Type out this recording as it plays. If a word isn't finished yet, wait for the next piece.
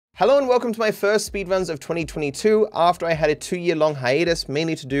Hello and welcome to my first speedruns of 2022 after I had a 2-year-long hiatus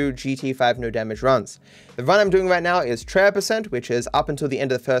mainly to do GTA 5 no damage runs. The run I'm doing right now is Repossession, which is up until the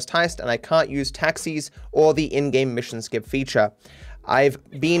end of the first heist, and I can't use taxis or the in-game mission skip feature. I've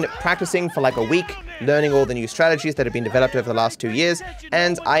been practicing for like a week, learning all the new strategies that have been developed over the last 2 years,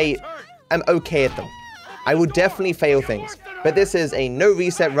 and I am okay at them. I will definitely fail things, but this is a no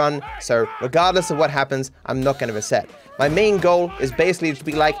reset run, so regardless of what happens, I'm not going to reset. My main goal is basically to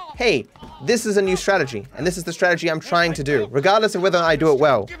be like, hey, this is a new strategy, and this is the strategy I'm trying to do, regardless of whether I do it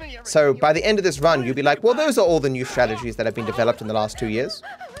well. So by the end of this run, you'll be like, well, those are all the new strategies that have been developed in the last 2 years.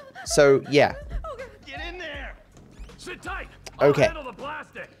 So yeah. Okay.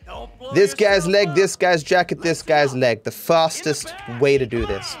 This guy's leg, this guy's jacket, this guy's leg. The fastest way to do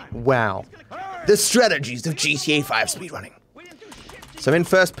this. Wow. The strategies of GTA 5 speedrunning. So I'm in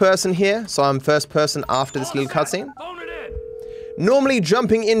first person here, so I'm first person after this little cutscene. Normally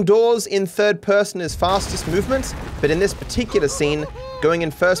jumping indoors in third person is fastest movement, but in this particular scene, going in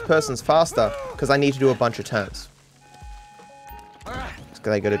first person is faster because I need to do a bunch of turns.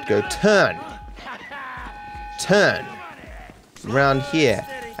 So I gotta go turn, around here,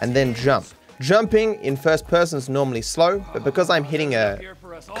 and then jump. Jumping in first person is normally slow, but because I'm hitting a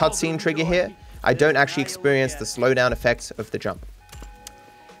cutscene trigger here, I don't actually experience the slowdown effects of the jump.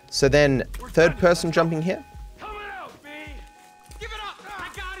 So then, third person jumping here.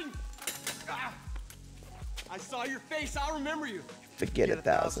 I saw your face, I'll remember you. Forget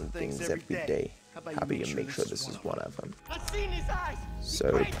 1,000 things every day. How about you make sure this is one of them?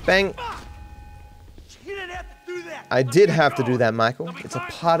 So, bang. I did have to do that, Michael. It's a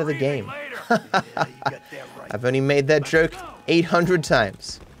part of the game. I've only made that joke 800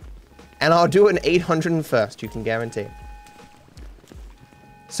 times. And I'll do it an 801st, you can guarantee.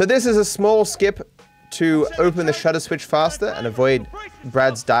 So this is a small skip to open the shutter switch faster and avoid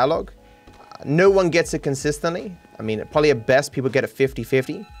Brad's dialogue. No one gets it consistently. I mean, probably at best, people get it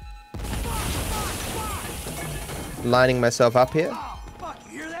 50-50. Lining myself up here.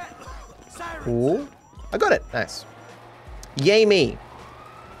 Ooh. I got it. Nice. Yay me.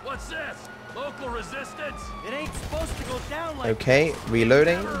 What's this? Local resistance? It ain't supposed to go down like okay,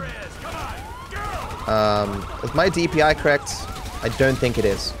 reloading. Is my DPI correct? I don't think it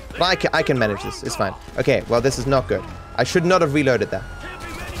is. But I can manage this. It's fine. Okay, well, this is not good. I should not have reloaded that.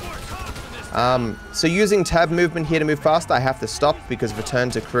 So using tab movement here to move faster, I have to stop because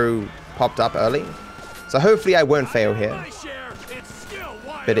return to crew popped up early. So hopefully I won't fail here.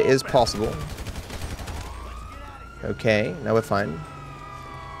 But it is possible. Okay, now we're fine.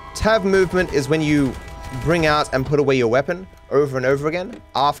 Tab movement is when you bring out and put away your weapon over and over again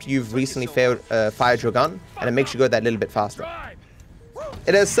after you've recently fired your gun, and it makes you go that little bit faster.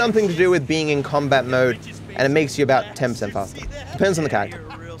 It has something to do with being in combat mode, and it makes you about 10% faster. Depends on the character.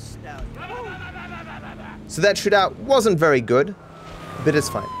 So that shootout wasn't very good, but it's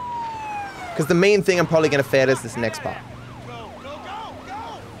fine. Because the main thing I'm probably going to fail is this next part.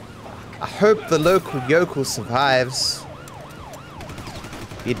 I hope the local yokel survives.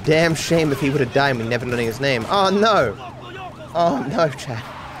 Be a damn shame if he would have died and we never learning his name. Oh no! Oh no, Chad.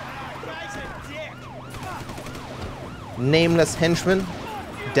 Nameless henchman.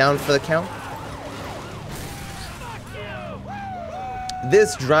 Down for the count.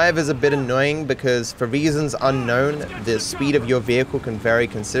 This drive is a bit annoying because for reasons unknown, the speed of your vehicle can vary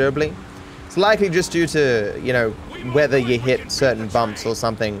considerably. It's likely just due to, you know, whether you hit certain bumps or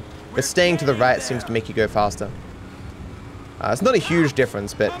something. But staying to the right seems to make you go faster. It's not a huge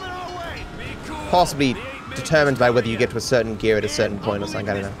difference, but possibly determined by whether you get to a certain gear at a certain point or something,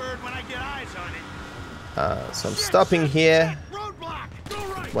 I don't know. So I'm stopping here.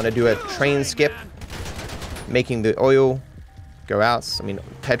 Want to do a train skip, making the oil go out, I mean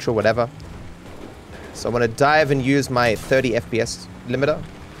petrol, whatever. So I want to dive and use my 30 FPS limiter.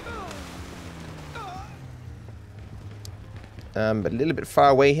 But a little bit far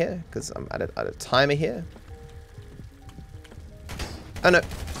away here, because I'm at a timer here. Oh no.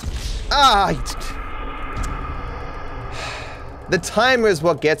 Ah! The timer is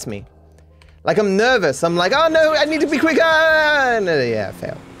what gets me. Like, I'm nervous. I'm like, oh no, I need to be quicker. No, yeah,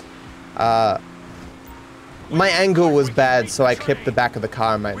 fail. My angle was bad, so I clipped the back of the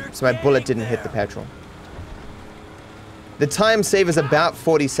car, so my bullet didn't hit the petrol. The time save is about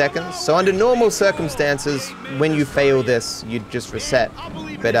 40 seconds, so under normal circumstances, when you fail this, you just reset.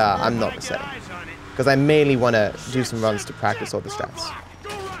 But I'm not resetting, because I mainly want to do some runs to practice all the strats.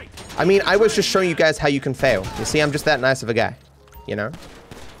 I mean, I was just showing you guys how you can fail. You see, I'm just that nice of a guy, you know?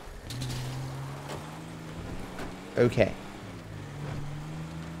 Okay.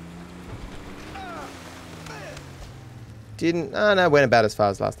 didn't... Oh, no, went about as far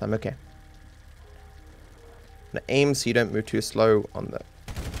as last time. Okay. I'm gonna aim so you don't move too slow on the...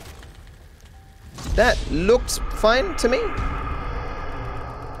 That looked fine to me.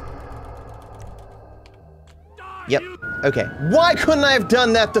 Yep. Okay. Why couldn't I have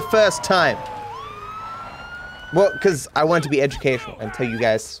done that the first time? Well, because I want to be educational and tell you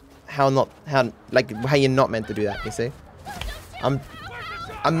guys how you're not meant to do that, you see? I'm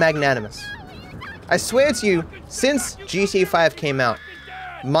magnanimous. I swear to you, since GTA 5 came out,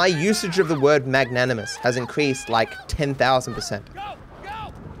 my usage of the word magnanimous has increased like 10,000%.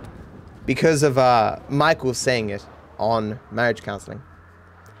 Because of Michael saying it on marriage counseling.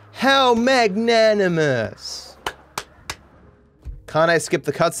 How magnanimous! Can't I skip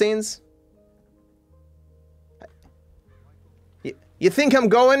the cutscenes? You think I'm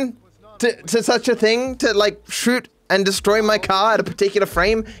going to such a thing to like shoot and destroy my car at a particular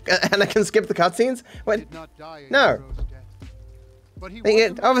frame and I can skip the cutscenes? What? No.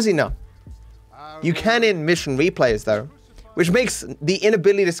 Obviously not. You can in mission replays though, which makes the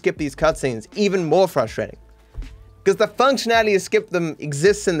inability to skip these cutscenes even more frustrating. Because the functionality to skip them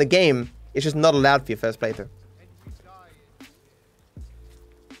exists in the game, it's just not allowed for your first playthrough.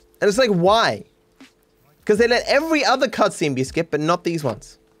 And it's like, why? Because they let every other cutscene be skipped, but not these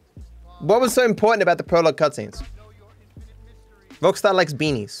ones. What was so important about the prologue cutscenes? Rockstar likes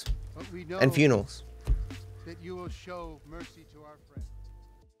beanies and funerals.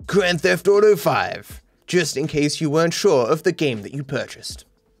 Grand Theft Auto 5, just in case you weren't sure of the game that you purchased.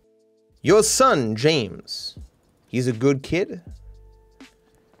 Your son, James, he's a good kid.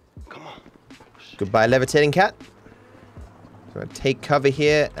 Come on. Goodbye, levitating cat. So I'm gonna take cover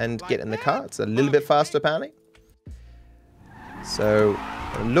here and get in the car. It's a little bit faster, apparently. So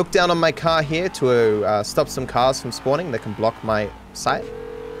I look down on my car here to stop some cars from spawning that can block my sight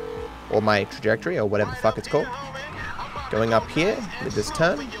or my trajectory or whatever the fuck it's called. Going up here with this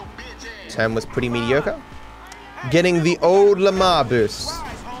turn. Turn was pretty mediocre. Getting the old Lamar boost.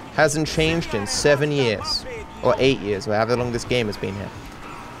 Hasn't changed in 7 years or 8 years, or however long this game has been here.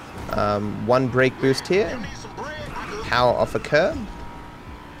 One brake boost here. Power off a curb.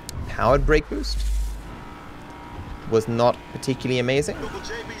 Powered brake boost. Was not particularly amazing.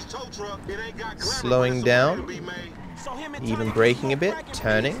 Slowing down. Even braking a bit.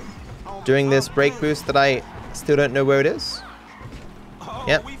 Turning. Doing this brake boost that I still don't know where it is.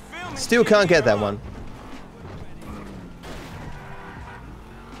 Yep. Still can't get that one.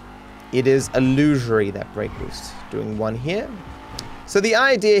 It is illusory, that brake boost. Doing one here. So the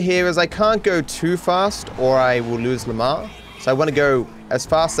idea here is I can't go too fast or I will lose Lamar. So I want to go as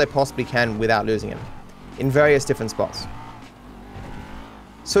fast as I possibly can without losing him. In various different spots.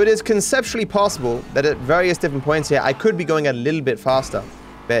 So it is conceptually possible that at various different points here I could be going a little bit faster.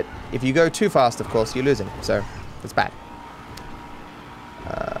 But if you go too fast, of course, you're losing. So it's bad.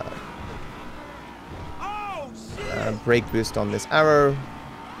 Brake boost on this arrow.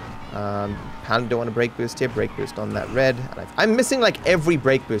 Don't want to brake boost here. Brake boost on that red. I'm missing like every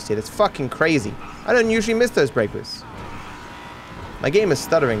brake boost here. That's fucking crazy. I don't usually miss those brake boosts. My game is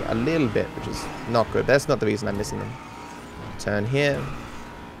stuttering a little bit, which is not good. That's not the reason I'm missing them. Turn here.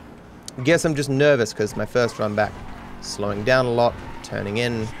 Guess I'm just nervous because my first run back. Slowing down a lot. Turning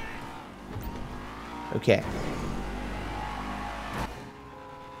in. Okay.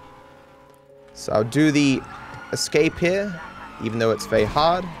 So I'll do the escape here, even though it's very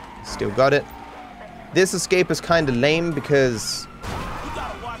hard. Still got it. This escape is kind of lame because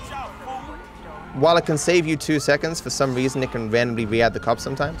while it can save you 2 seconds, for some reason it can randomly re-add the cop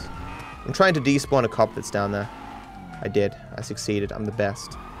sometimes. I'm trying to despawn a cop that's down there. I did. I succeeded. I'm the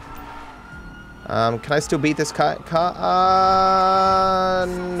best. Can I still beat this car?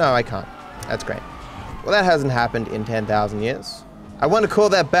 No, I can't. That's great. Well, that hasn't happened in 10,000 years. I want to call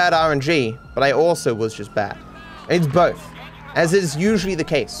that bad RNG, but I also was just bad. It's both, as is usually the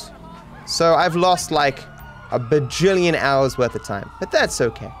case. So I've lost like a bajillion hours worth of time, but that's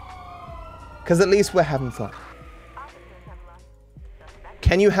okay. Because at least we're having fun.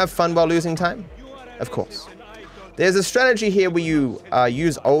 Can you have fun while losing time? Of course. There's a strategy here where you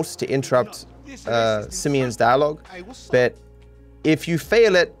use Alt to interrupt Simeon's dialogue, but if you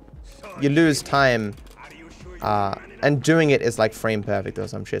fail it, you lose time, and doing it is like frame perfect or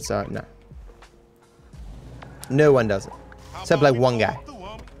some shit, so no. No one does it, except like one guy.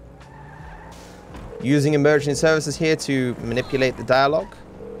 Using emergency services here to manipulate the dialogue,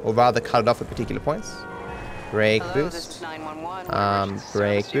 or rather cut it off at particular points. Brake boost.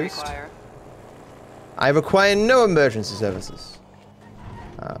 Brake boost. I require no emergency services.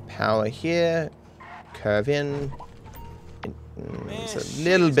 Power here. Curve in. It's a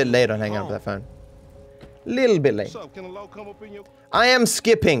little bit late on hanging up that phone. Little bit late. I am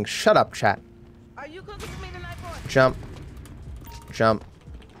skipping. Shut up, chat. Are you cooking for me tonight, boy? Jump. Jump.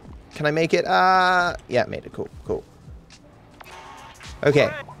 Can I make it? Yeah, made it. Cool, cool.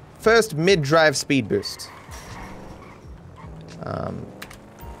 Okay. First mid-drive speed boost.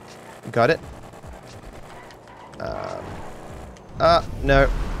 Got it. No.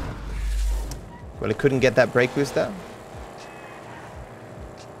 Well, I couldn't get that brake boost there.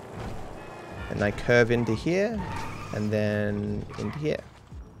 And I curve into here, and then into here.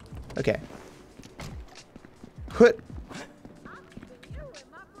 Okay. Put.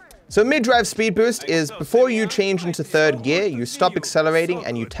 So mid-drive speed boost is before you change into third gear, you stop accelerating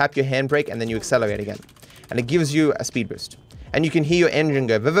and you tap your handbrake and then you accelerate again. And it gives you a speed boost. And you can hear your engine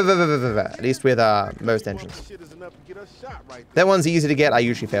go at least with most engines. That one's easy to get. I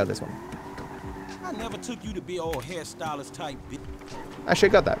usually fail this one. I never took you to be old hairstylist type. I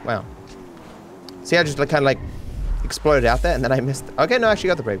should have got that. Wow. See, I just kind of like exploded out there and then I missed. Okay, no, I actually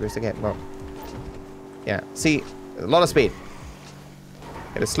got the brake boost. Okay, well. Yeah, see, a lot of speed.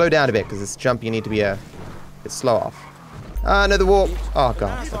 Gotta slow down a bit because this jump you need to be a bit slow off. No, the wall. Oh,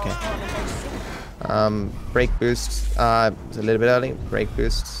 God. Okay. Brake boost. It's a little bit early. Brake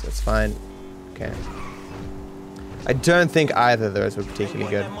boost. That's fine. Okay. I don't think either of those were particularly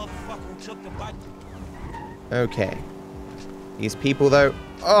good. Okay. These people, though.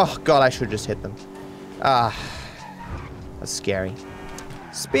 Oh, God, I should just hit them. Ah. That's scary.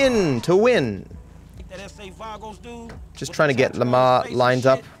 Spin to win. Just trying to get Lamar lined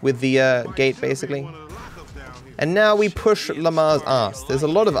up with the gate, basically. And now we push Lamar's ass. There's a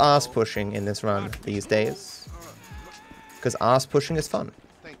lot of ass pushing in this run these days. Because ass pushing is fun.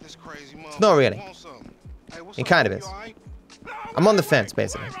 It's not really. It kind of is. I'm on the fence,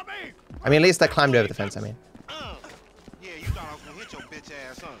 basically. I mean, at least I climbed over the fence, I mean.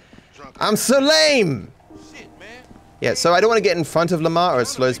 I'm so lame! Yeah, so I don't want to get in front of Lamar or it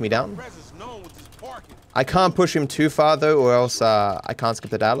slows me down. I can't push him too far, though, or else I can't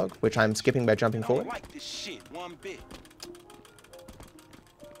skip the dialogue, which I'm skipping by jumping forward.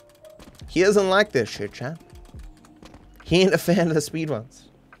 He doesn't like this shit, chat. He ain't a fan of the speedruns.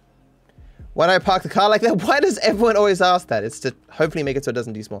 Why do I park the car like that? Why does everyone always ask that? It's to hopefully make it so it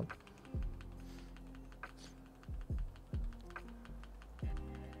doesn't despawn.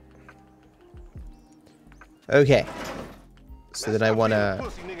 Okay. So then I want to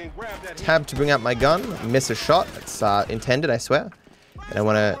tab to bring out my gun, miss a shot. It's intended, I swear. And I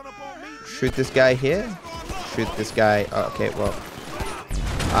want to shoot this guy here. Shoot this guy. Oh, okay, well.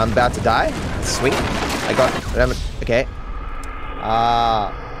 I'm about to die. Sweet. I got... Okay.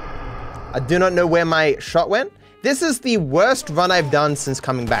 I do not know where my shot went. This is the worst run I've done since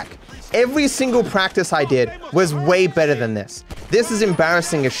coming back. Every single practice I did was way better than this. This is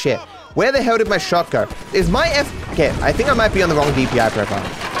embarrassing as shit. Where the hell did my shot go? Is my Okay, I think I might be on the wrong DPI profile.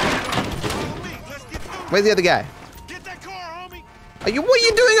 Where's the other guy? Get that car, homie. What are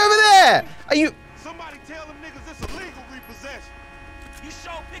you doing over there? Are you... Somebody tell them niggas it's illegal repossession. You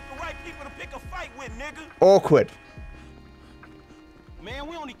sure pick the right people to pick a fight with, nigga. Awkward. Man,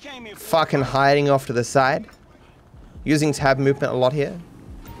 we only came here Fucking hiding off to the side. Using tab movement a lot here.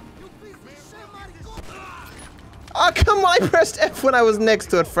 Oh, come on, I pressed F when I was next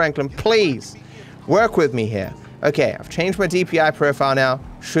to it, Franklin. Please. Work with me here. Okay, I've changed my DPI profile now.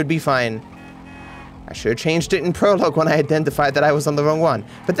 Should be fine. I should have changed it in Prologue when I identified that I was on the wrong one.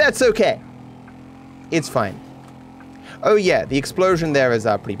 But that's okay. It's fine. Oh yeah, the explosion there is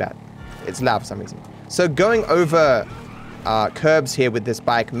pretty bad. It's loud for some reason. So going over curbs here with this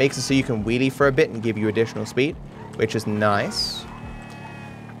bike makes it so you can wheelie for a bit and give you additional speed, which is nice.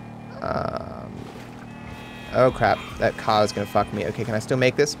 Oh crap, that car is gonna fuck me. Okay, can I still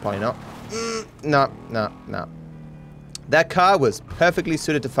make this? Probably not. No. That car was perfectly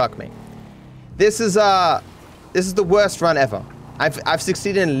suited to fuck me. This is the worst run ever. I've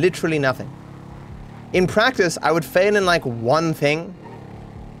succeeded in literally nothing. In practice, I would fail in like one thing,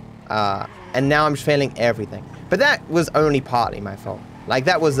 and now I'm failing everything. But that was only partly my fault. Like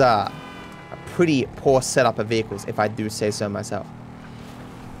that was a pretty poor setup of vehicles, if I do say so myself.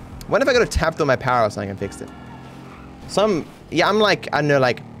 What if I got tapped on my power or something and fixed it? Yeah, I'm like, I don't know,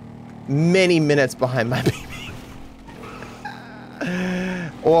 like many minutes behind my baby.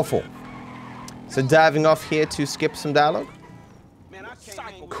 Awful. So diving off here to skip some dialogue.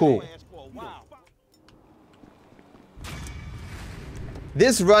 Cool.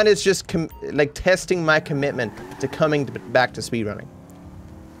 This run is just like testing my commitment to coming back to speedrunning.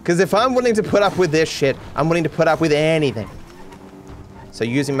 Because if I'm willing to put up with this shit, I'm willing to put up with anything. So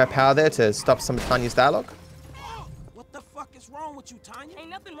using my power there to stop some of Tanya's dialogue. What the fuck is wrong with you, Tanya? Ain't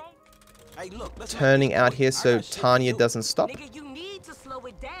nothing wrong. Hey, look, let's turning out here so Tanya doesn't stop. Nigga, you need to slow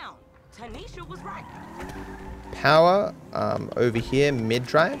it down. Tanisha was right. Power over here,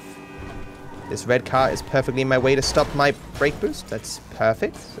 mid-drive. This red car is perfectly in my way to stop my brake boost. That's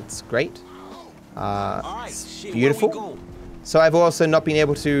perfect. That's great. It's beautiful. So I've also not been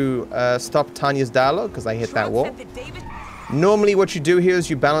able to stop Tanya's dialogue because I hit that wall. Normally what you do here is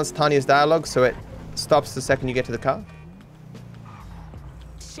you balance Tanya's dialogue so it stops the second you get to the car.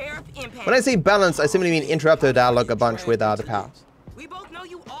 When I say balance, I simply mean interrupt the dialogue a bunch with the power. We both know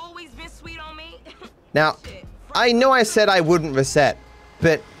you always been sweet on me. Now, I know I said I wouldn't reset,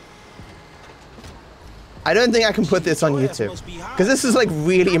 but I don't think I can put this on YouTube because this is like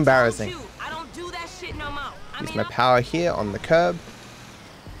really embarrassing. I don't do that shit no more. Use my power here on the curb.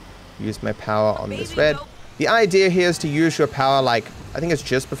 Use my power on this red. The idea here is to use your power like, I think it's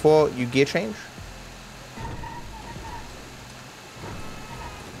just before you gear change.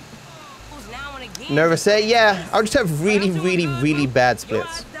 No reset? Yeah, I'll just have really, really, really bad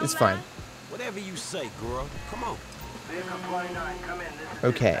splits. It's fine. Whatever you say, girl. Come on.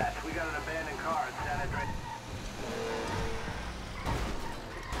 Okay.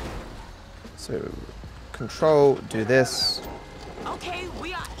 So, control, do this. Okay,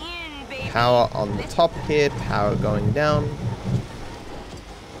 we are in, baby. Power on the top here, power going down.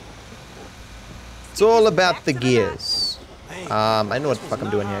 It's all about the gears. I know what the fuck I'm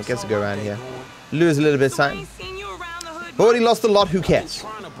doing here. I guess I'll go around here. Lose a little bit of time. Already lost a lot, who cares?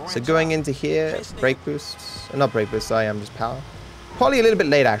 So going into here, brake boosts. Not brake boosts, sorry, I'm just power. Probably a little bit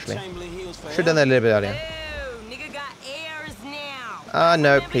late actually. Should have done that a little bit earlier.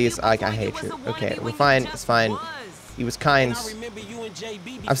 No, please, I hate you. Okay, we're fine, it's fine. He was kind.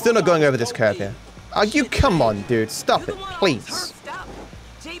 I'm still not going over this curve here. Oh, you come on, dude. Stop it, please.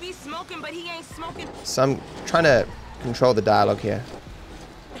 So I'm trying to control the dialogue here.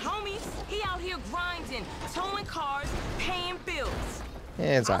 Homies, he out here grinding, towing cars, paying bills.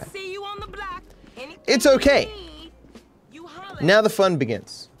 Yeah, it's alright. See you on the block. It's okay. Now the fun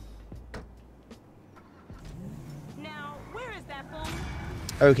begins. Now, where is that fool?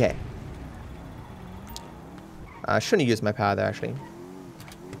 Okay. I shouldn't have used my power there, actually.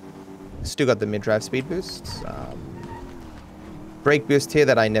 Still got the mid-drive speed boosts. Brake boost here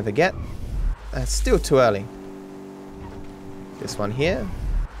that I never get. That's still too early. This one here.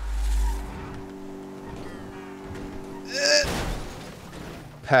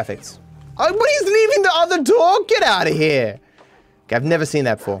 Perfect. Oh, but he's leaving the other door? Get out of here. Okay, I've never seen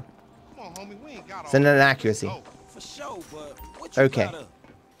that before. It's an inaccuracy. Okay.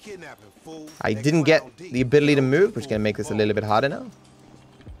 I didn't get the ability to move, which is going to make this a little bit harder now.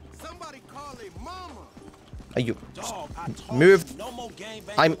 Are you moved?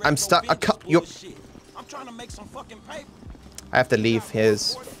 I'm stuck. I have to leave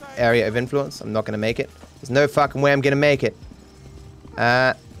his area of influence. I'm not going to make it. There's no fucking way I'm going to make it.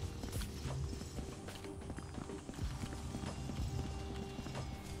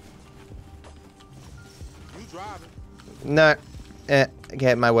 No.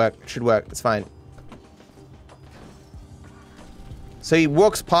 Okay, my work. Should work. It's fine. So he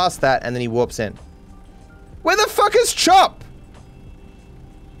walks past that and then he warps in. Where the fuck is Chop?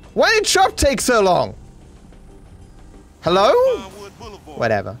 Why did Chop take so long? Hello?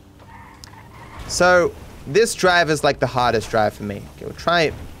 Whatever. So, this drive is like the hardest drive for me. Okay, we'll try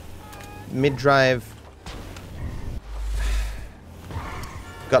it. Mid-drive.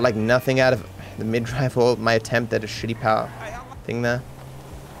 Got like nothing out of the mid-drive or my attempt at a shitty power thing there.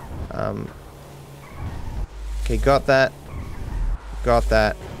 Okay, got that. Got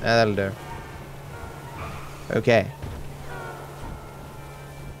that. That'll do. Okay.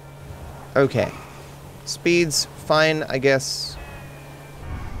 Okay. Speed's fine, I guess.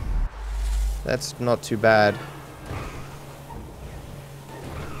 That's not too bad.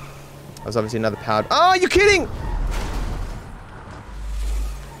 That was obviously another powered. Oh, you're kidding!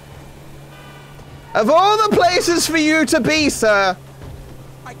 Of all the places for you to be, sir,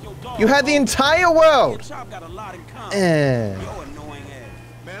 you had the entire world. Man,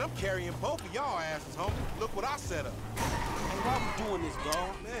 I'm carrying both of y'all asses, homie. Look what I set up.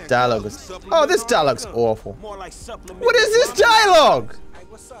 Dialogue is... Oh, this dialogue's awful. What is this dialogue?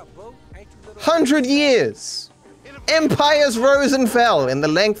 100 years. Empires rose and fell in the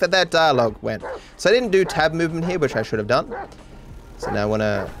length that that dialogue went. So I didn't do tab movement here, which I should have done. So now I want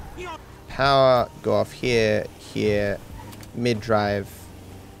to power, go off here, here, mid-drive.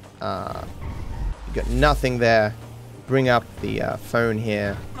 You got nothing there. Bring up the phone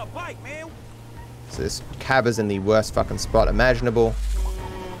here. So this cab is in the worst fucking spot imaginable.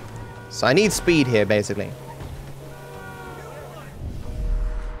 So I need speed here, basically.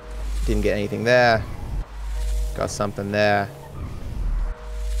 Didn't get anything there. Got something there.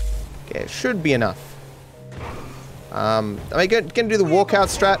 Okay, it should be enough. Am I gonna do the walkout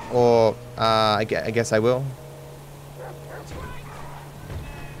strat, or I guess I will.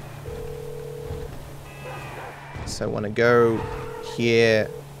 So I want to go here,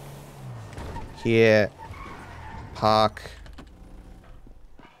 here, park.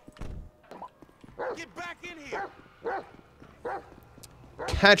 Get back in here.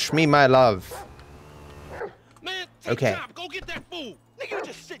 Catch me, my love. Man, take Okay. time. Go get that food. Nigga, you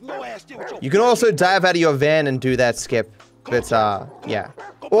just sitting your ass there with your You can also dive out of your van and do that skip, but yeah.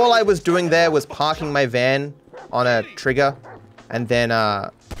 All I was doing there was parking my van on a trigger, and then I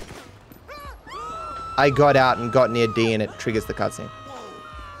got out and got near D, and it triggers the cutscene,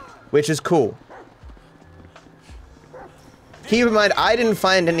 which is cool. Keep in mind, I didn't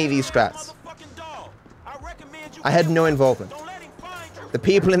find any of these strats. I had no involvement. The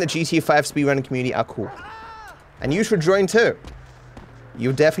people in the GTA 5 speedrunning community are cool, and you should join too.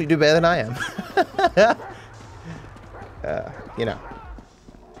 You'll definitely do better than I am. You know.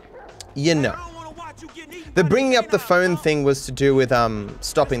 You know. The bringing up the phone thing was to do with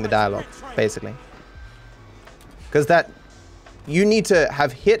stopping the dialogue, basically. Because that, you need to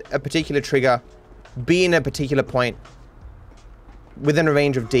have hit a particular trigger, be in a particular point, within a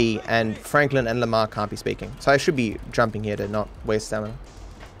range of D, and Franklin and Lamar can't be speaking. So I should be jumping here to not waste stamina.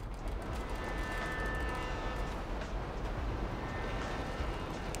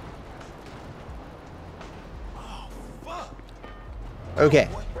 Okay.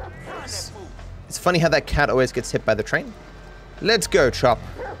 It's funny how that cat always gets hit by the train. Let's go, Chop.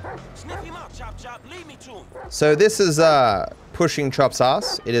 So this is pushing Chop's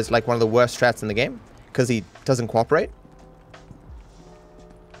ass. It is like one of the worst strats in the game because he doesn't cooperate.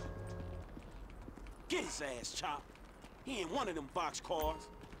 Get his ass, Chop. He ain't one of them box cars.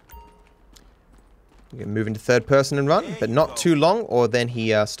 You can move into third person and run, but not too long, or then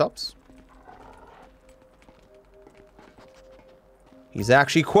he stops. He's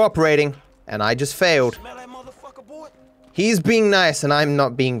actually cooperating, and I just failed. Smell that motherfucker, boy? He's being nice, and I'm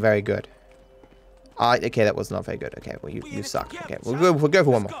not being very good. Okay, that was not very good. Okay, well, you suck. Okay, we'll go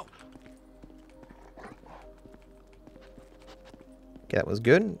for one more. Okay, that was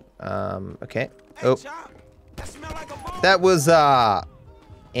good. Okay. Oh. That was,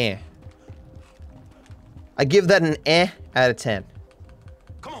 eh. I give that an eh out of 10.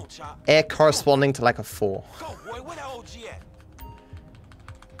 Come on, Chop. Eh corresponding to like a 4. Go, boy. Where the OG at?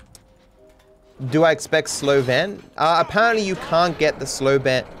 Do I expect slow van? Apparently you can't get the slow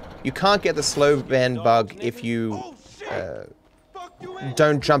van. You can't get the slow van bug if you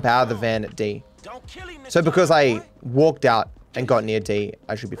don't jump out of the van at D. So because I walked out and got near D,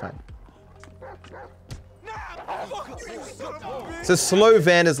 I should be fine. So slow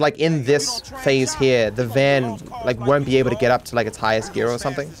van is like in this phase here. The van like won't be able to get up to like its highest gear or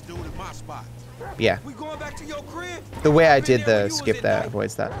something. Yeah. The way I did the skip there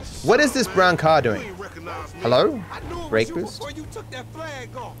avoids that. What is this brown car doing? Hello? Brake boost?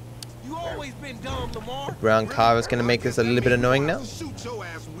 The brown car is going to make this a little bit annoying now.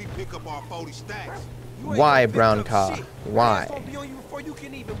 Why brown car? Why?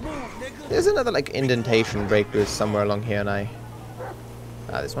 There's another like indentation brake boost somewhere along here, and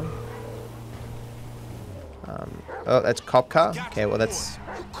this one. Oh, that's cop car. Okay, well that's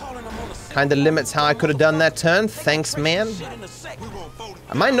kind of limits how I could have done that turn. Thanks, man.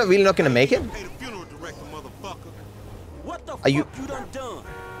 Am I really not going to make it? Are you?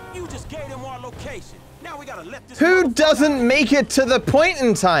 Who doesn't make it to the point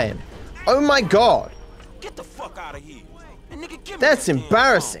in time? Oh my god. Get the fuck out of here. That's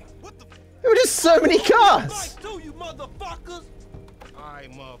embarrassing. There were just so many cars.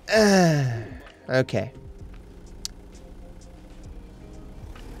 Okay.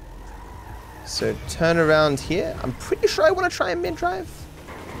 So turn around here. I'm pretty sure I want to try a mid-drive.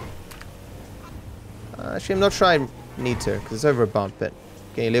 Actually, I'm not sure I need to because it's over a bump, but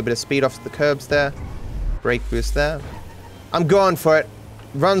getting a little bit of speed off the curbs there. Brake boost there. I'm going for it.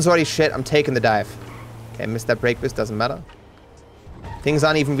 Run's already shit. I'm taking the dive. Okay, missed that brake boost. Doesn't matter. Things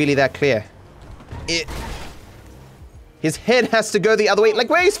aren't even really that clear. His head has to go the other way. Like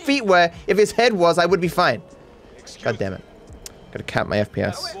where his feet were, if his head was, I would be fine. God damn it. Gotta cap my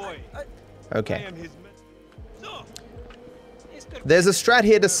FPS. Okay. There's a strat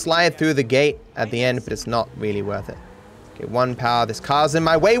here to slide through the gate at the end, but it's not really worth it. Okay, 1 power. This car's in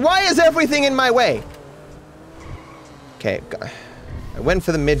my way. Why is everything in my way? Okay, I went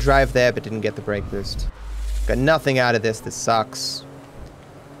for the mid-drive there, but didn't get the brake boost. Got nothing out of this. This sucks.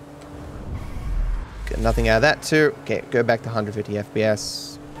 Got nothing out of that too. Okay, go back to 150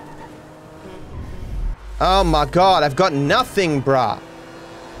 FPS. Oh my god, I've got nothing, brah.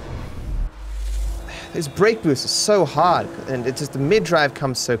 This brake boost is so hard, and it's just the mid-drive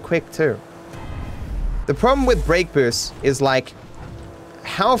comes so quick too. The problem with brake boosts is like,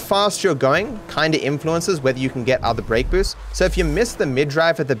 how fast you're going kind of influences whether you can get other brake boosts. So if you miss the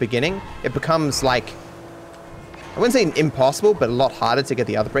mid-drive at the beginning, it becomes like, I wouldn't say impossible, but a lot harder to get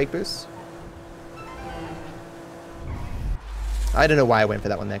the other brake boosts. I don't know why I went for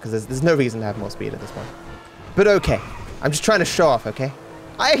that one there, because there's no reason to have more speed at this point. But okay, I'm just trying to show off, okay?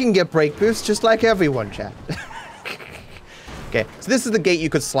 I can get brake boosts just like everyone, chat. Okay, so this is the gate you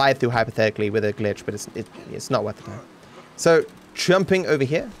could slide through hypothetically with a glitch, but it's not worth the time. So, jumping over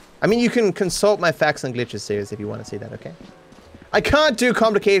here. I mean, you can consult my facts and glitches series if you want to see that, okay? I can't do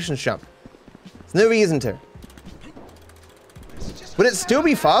complications jump. There's no reason to. Would it still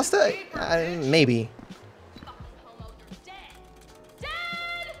be faster? Maybe.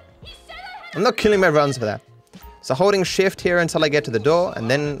 I'm not killing my runs for that. So holding shift here until I get to the door, and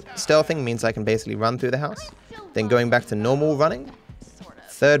then stealthing means I can basically run through the house. Then going back to normal running.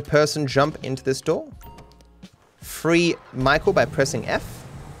 Third person jump into this door. Free Michael by pressing F.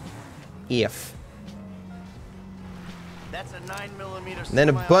 F. And then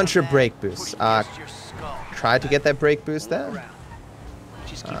a bunch of brake boosts. Try to get that brake boost there.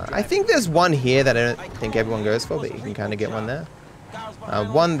 I think there's one here that I don't think everyone goes for, but you can kind of get one there.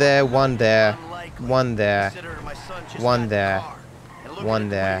 One there, one there, one there, one there, one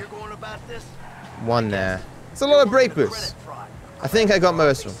there, one there. It's a lot of brake boosts. I think I got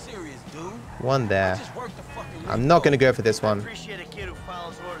most of them. One there. I'm not going to go for this one.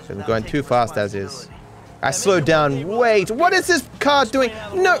 I'm going too fast as is. I slowed down. Wait, what is this car doing?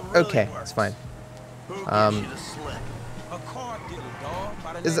 No. Okay, it's fine. I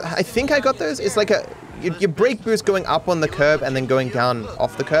think I got those. It's like a your brake boost going up on the curb and then going down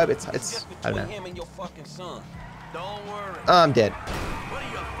off the curb. It's I don't know. Oh, I'm dead.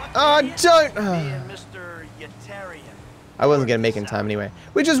 Oh, don't. I wasn't gonna make it in time anyway,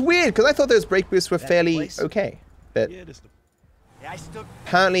 which is weird because I thought those brake boosts were fairly okay, but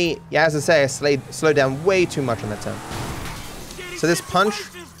apparently, yeah, as I say, I slowed down way too much on that turn. So this punch,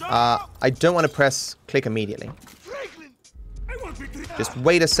 I don't want to press click immediately. Just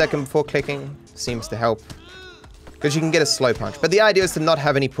wait a second before clicking. Seems to help. Because you can get a slow punch. But the idea is to not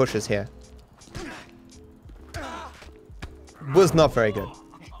have any pushes here. Was not very good.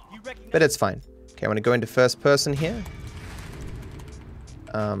 But it's fine. Okay, I want to go into first person here.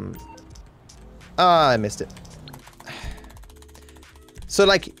 I missed it. So,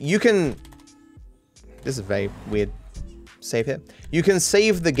 like, you can... This is a very weird save here. You can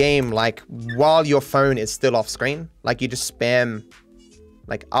save the game, like, while your phone is still off screen. Like, you just spam,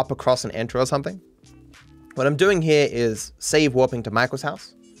 like, up across and enter or something. What I'm doing here is save warping to Michael's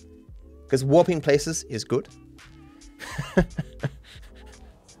house. Because warping places is good.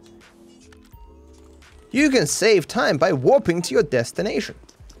 You can save time by warping to your destination.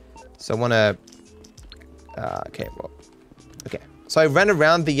 So I want to... okay, well... Okay. So I ran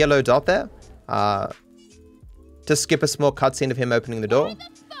around the yellow dot there. To skip a small cutscene of him opening the door.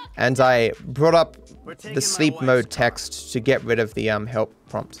 And I brought up the sleep mode text to get rid of the help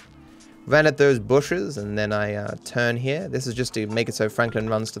prompt. Ran at those bushes, and then I turn here. This is just to make it so Franklin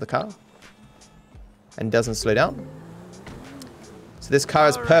runs to the car. And doesn't slow down. So this car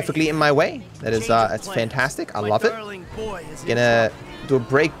is perfectly in my way. That is, it's fantastic. I love it. Gonna do a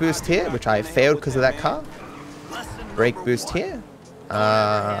brake boost here, which I failed because of that car. Brake boost here.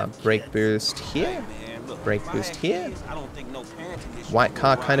 Brake boost here. Brake boost here. White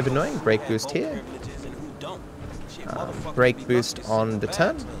car kind of annoying. Brake boost here. Brake boost on the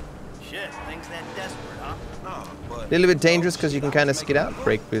turn. A little bit dangerous because you can kind of skid out.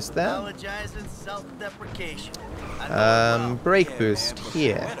 Brake boost there. Brake boost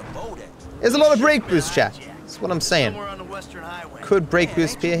here. There's a lot of brake boost, chat. That's what I'm saying. Could brake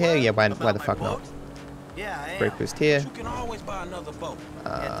boost here? Yeah, why the fuck not? Brake boost here.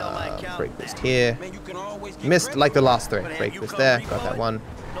 Brake boost here. Missed like the last three. Brake boost there. Got that one.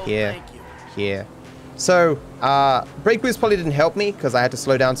 Here. Here. So, brake boost probably didn't help me because I had to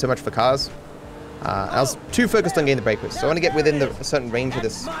slow down so much for cars. I was too focused on getting the brake boost. So I want to get within a certain range of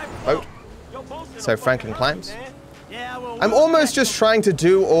this boat. So Franklin climbs. I'm almost just trying to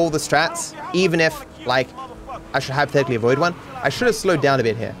do all the strats, even if, like, I should hypothetically avoid one. I should have slowed down a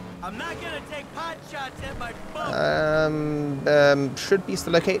bit here. Should be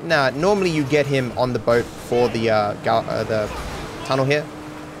still okay. Nah, normally you get him on the boat for the tunnel here.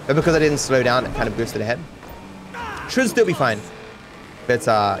 But because I didn't slow down, it kind of boosted ahead. Should still be fine. But,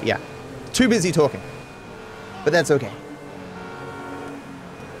 yeah. Too busy talking. But that's okay.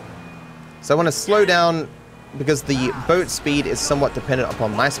 So I want to slow down because the boat speed is somewhat dependent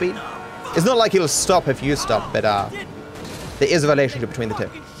upon my speed. It's not like it'll stop if you stop, but there is a relationship between the two.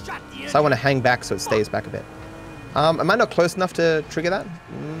 So I want to hang back so it stays back a bit. Am I not close enough to trigger that?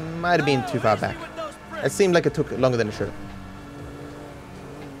 Might have been too far back. It seemed like it took longer than it should have.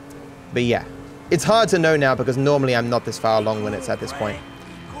 But yeah, it's hard to know now because normally I'm not this far along when it's at this point.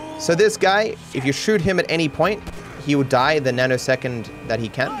 So this guy, if you shoot him at any point, he will die the nanosecond that he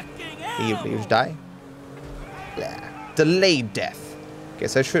can. He will die. Yeah. Delayed death. Okay,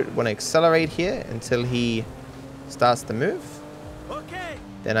 so I should want to accelerate here until he starts to move.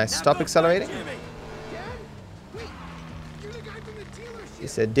 Then I stop accelerating. He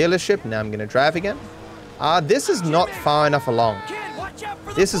said dealership. Now I'm going to drive again. This is not far enough along.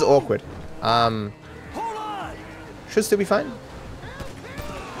 This is awkward. Should still be fine.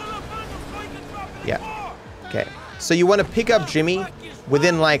 Yeah. Okay. So you want to pick up Jimmy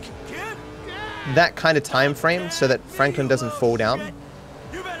within like that kind of time frame so that Franklin doesn't fall down.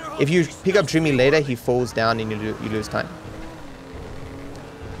 If you pick up Jimmy later, he falls down and you lose time.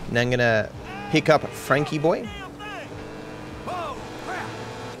 Now I'm gonna pick up Frankie boy.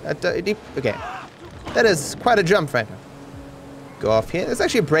 Okay. That is quite a jump, Franklin. Go off here. There's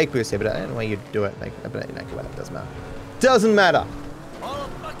actually a brake boost here, but I don't know why you do it. Like, well, it doesn't matter. Doesn't matter.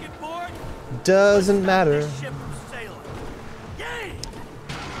 Doesn't matter.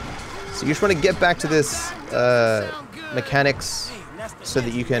 So you just want to get back to this mechanics so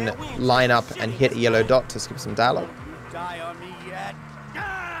that you can line up and hit a yellow dot to skip some dialogue.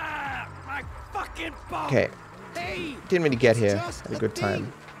 Okay. Didn't really get here at a good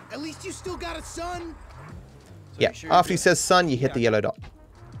time. At least you still got a son. Yeah, after he says son, you hit the yellow dot.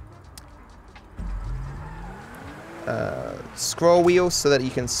 Scroll wheel so that you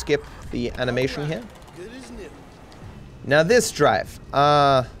can skip the animation here. Now this drive.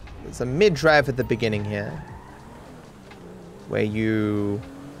 There's a mid-drive at the beginning here. Where you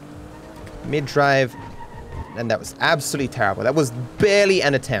mid-drive. And that was absolutely terrible. That was barely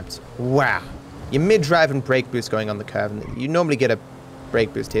an attempt. Wow. Your mid-drive and brake boost going on the curve. And you normally get a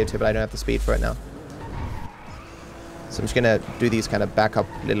brake boost here too, but I don't have the speed for it now. So I'm just going to do these kind of backup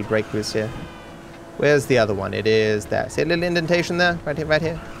little brake boosts here. Where's the other one? It is there. See a little indentation there? Right here, right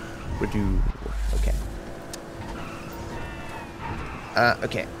here. Would you... Okay.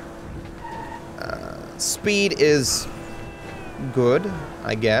 Okay. Speed is good,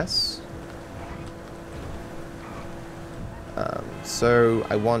 I guess. So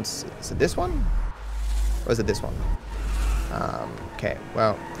I want... Is it this one? Or is it this one? Okay,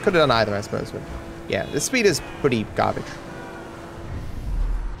 well, could have done either, I suppose. But yeah, the speed is pretty garbage.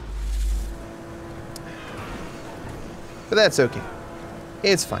 But that's okay.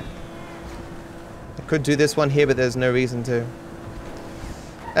 It's fine. I could do this one here, but there's no reason to.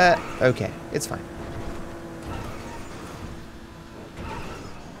 Okay, it's fine.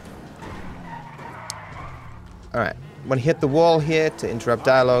 Alright, want to hit the wall here to interrupt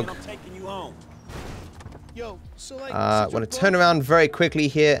dialogue. Want to turn around very quickly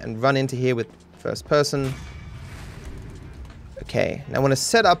here and run into here with first person. Okay, now I want to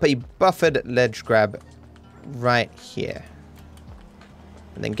set up a buffered ledge grab right here.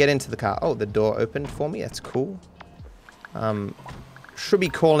 And then get into the car. Oh, the door opened for me. That's cool. Should be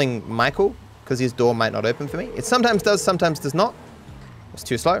calling Michael because his door might not open for me. It sometimes does, sometimes does not. It's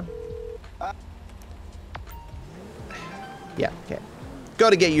too slow. Yeah, okay. Got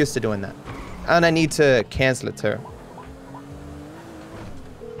to get used to doing that. And I need to cancel it too.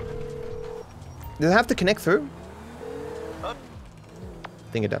 Does it have to connect through? I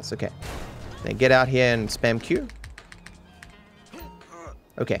think it does, okay. Then get out here and spam Q.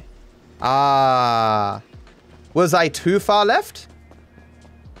 Okay. Was I too far left?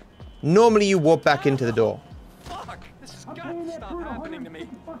 Normally you warp back into the door.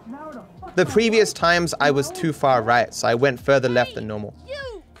 The previous times I was too far right, so I went further left than normal.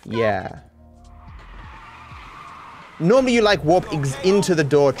 Yeah. Normally you like warp into the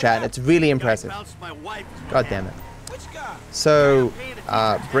door, chat. It's really impressive. God damn it. So,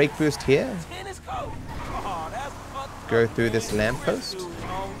 brake boost here. Go through this lamppost.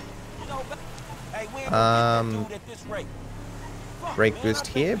 Brake boost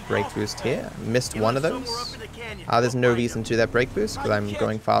here, brake boost here. Missed one of those. There's no reason to do that brake boost because I'm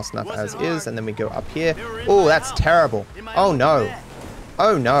going fast enough as is. And then we go up here. Oh, that's terrible. Oh no.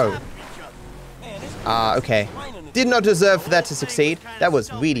 Oh no. Okay. Did not deserve for that to succeed. That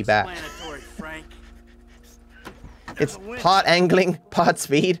was really bad. It's part angling, part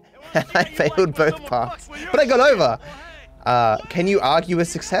speed. And I failed both parts. But I got over. Can you argue a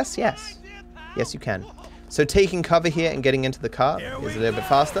success? Yes. Yes, you can. So taking cover here and getting into the car is a little bit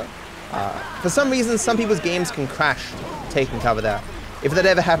faster. For some reason, some people's games can crash taking cover there. If that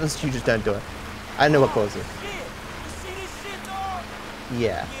ever happens to you, just don't do it. I don't know what causes it.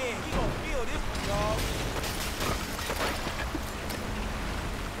 Yeah.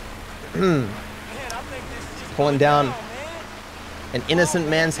 Pulling down an innocent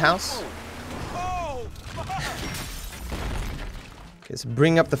man's house. Okay, so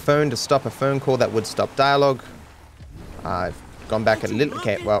bring up the phone to stop a phone call that would stop dialogue. I've gone back a little.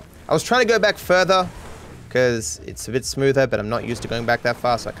 Okay, well, I was trying to go back further because it's a bit smoother, but I'm not used to going back that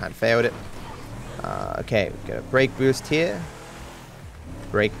far, so I can't fail it. Okay, we got a brake boost here.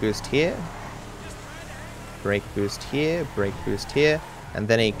 Brake boost here. Brake boost here. Brake boost here. And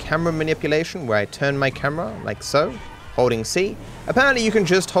then a camera manipulation where I turn my camera like so, holding C. Apparently you can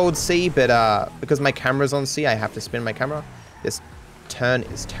just hold C, but because my camera's on C, I have to spin my camera. This turn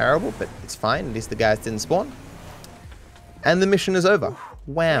is terrible, but it's fine. At least the guys didn't spawn. And the mission is over.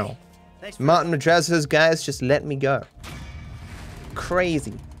 Wow. Martin Madrazzo's guys just let me go.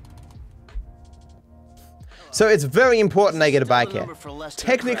 Crazy. So it's very important I get a bike here.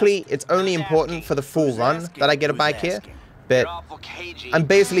 Technically, it's only important for the full run that I get a bike here. But I'm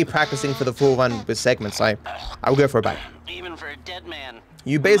basically practicing for the full run with segments, so I'll go for a bike. Even for a dead man.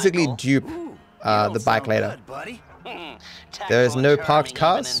 You basically dupe the bike later. There is no parked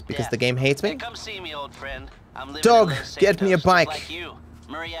cars because the game hates me. Dog, get me a bike.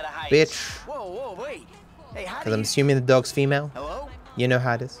 Bitch. Because I'm assuming the dog's female. You know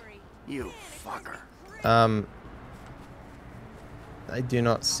how it is. You fucker. I do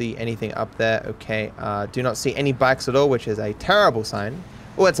not see anything up there. Okay, do not see any bikes at all, which is a terrible sign.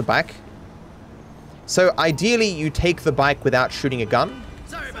 Oh, it's a bike. So ideally, you take the bike without shooting a gun.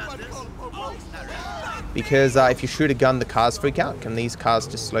 Because if you shoot a gun, the cars freak out. Can these cars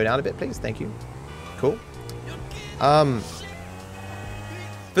just slow down a bit, please? Thank you. Cool.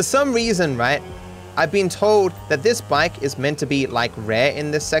 For some reason, right, I've been told that this bike is meant to be, like, rare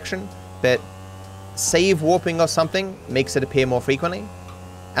in this section, but save warping or something makes it appear more frequently.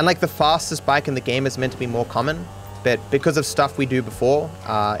 And like the fastest bike in the game is meant to be more common, but because of stuff we do before,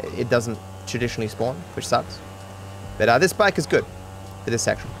 it doesn't traditionally spawn, which sucks. But this bike is good for this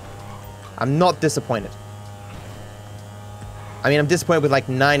section. I'm not disappointed. I mean, I'm disappointed with like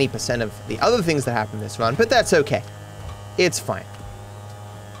 90% of the other things that happen in this run, but that's okay. It's fine.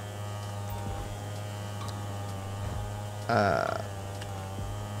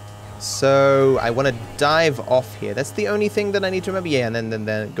 So I want to dive off here. That's the only thing that I need to remember. Yeah, and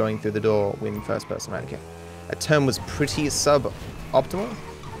then going through the door in first person. Right, okay. That turn was pretty sub-optimal.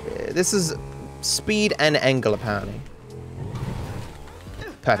 This is speed and angle, apparently.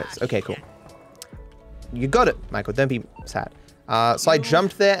 Perfect. Okay, cool. You got it, Michael. Don't be sad. So I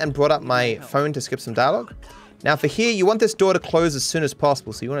jumped there and brought up my phone to skip some dialogue. Now for here, you want this door to close as soon as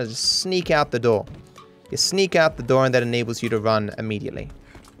possible. So you want to just sneak out the door. You sneak out the door and that enables you to run immediately.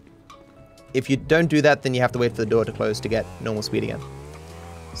 If you don't do that, then you have to wait for the door to close to get normal speed again.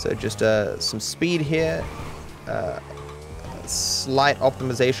 So just some speed here. Slight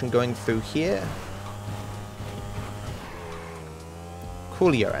optimization going through here.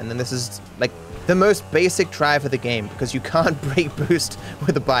 Coolio. And then this is like the most basic drive of the game because you can't brake boost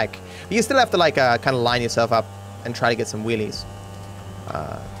with a bike. But you still have to like kind of line yourself up and try to get some wheelies.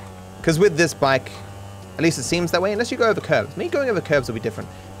 Because with this bike, at least it seems that way, unless you go over curves. Maybe going over curves will be different,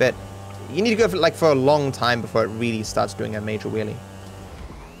 but you need to go for a long time before it really starts doing a major wheelie.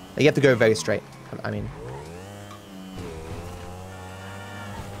 You have to go very straight. I mean,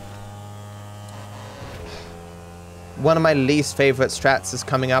 one of my least favorite strats is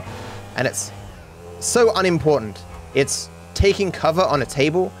coming up, and it's so unimportant. It's taking cover on a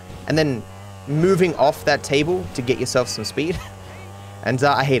table and then moving off that table to get yourself some speed, and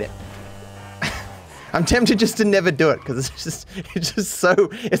I hate it. I'm tempted just to never do it because it's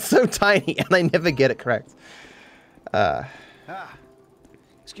so tiny and I never get it correct.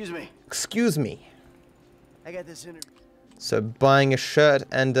 Excuse me. Excuse me. I got this interview. So buying a shirt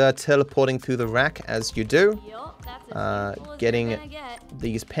and teleporting through the rack as you do. Getting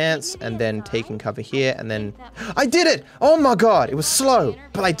these pants and then taking cover here and then... I did it! Oh my god! It was slow,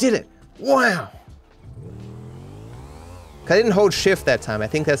 but I did it! Wow! I didn't hold shift that time. I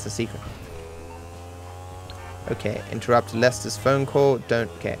think that's the secret. Okay, interrupt Lester's phone call. Don't...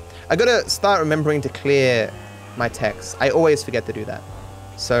 Okay. I gotta start remembering to clear my text. I always forget to do that.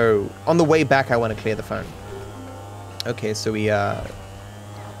 So, on the way back, I want to clear the phone. Okay, so we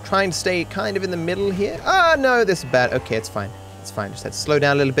try and stay kind of in the middle here. Ah, no, this is bad. Okay, it's fine. It's fine. Just had to slow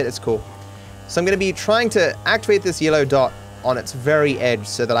down a little bit. It's cool. So I'm going to be trying to activate this yellow dot on its very edge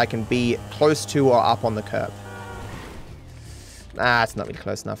so that I can be close to or up on the curb. Ah, it's not really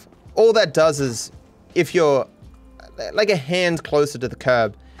close enough. all that does is, if you're like a hand closer to the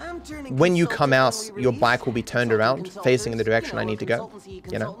curb, when you come out, your bike will be turned around, facing in the direction I need to go,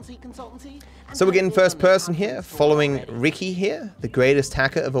 you know? So we're getting first person here, following Ricky here, the greatest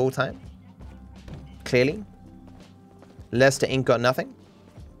hacker of all time. Clearly. Lester Inc. got nothing.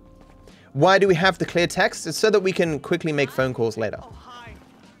 Why do we have the clear text? It's so that we can quickly make phone calls later.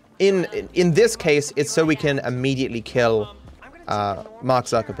 In this case, it's so we can immediately kill Mark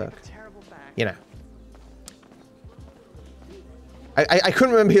Zuckerberg. You know. I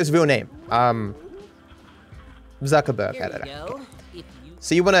couldn't remember his real name. Zuckerberg. I don't know. Okay.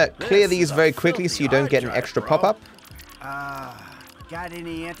 So you want to clear these very quickly so you don't get an extra pop-up. Got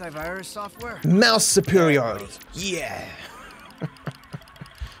any antivirus software? Mouse superiority. Yeah.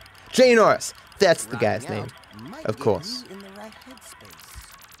 Jay Norris. That's the guy's name. Of course.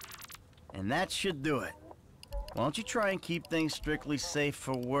 And that should do it. Why don't you try and keep things strictly safe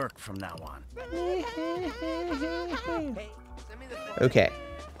for work from now on? Okay.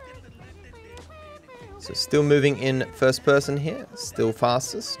 So still moving in first person here. Still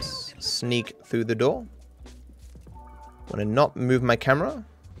fastest. Sneak through the door. Want to not move my camera.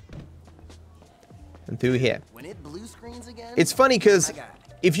 And through here. It's funny because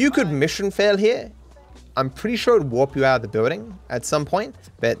if you could mission fail here, I'm pretty sure it'd warp you out of the building at some point,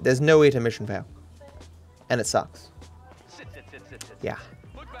 but there's no way to mission fail. And it sucks. Yeah.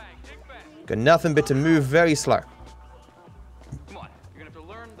 Got nothing but to move very slow.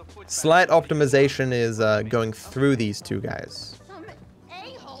 Slight optimization is going through these two guys.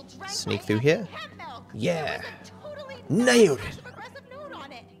 Sneak through here. Yeah. Nailed it.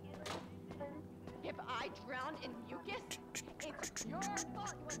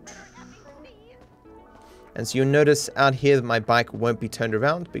 And so you'll notice out here that my bike won't be turned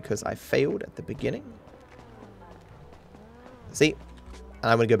around because I failed at the beginning. See?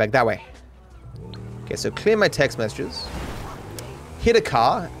 And I'm going to go back that way. Okay, so clear my text messages. Hit a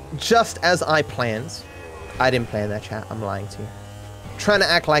car, just as I planned. I didn't plan that, chat. I'm lying to you. Trying to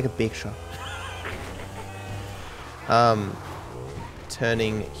act like a big shot.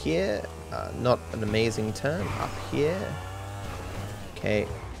 Turning here. Not an amazing turn. Up here. Okay.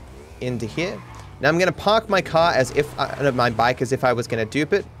 Into here. Now I'm going to park my car as if, my bike as if I was going to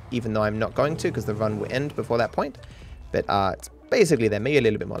dupe it, even though I'm not going to because the run will end before that point. But it's basically there, maybe a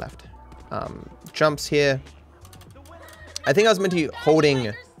little bit more left. Jumps here. I think I was meant to be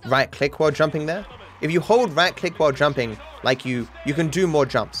holding right click while jumping there. If you hold right click while jumping, like you can do more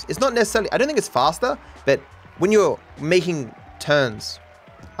jumps. It's not necessarily, I don't think it's faster, but when you're making turns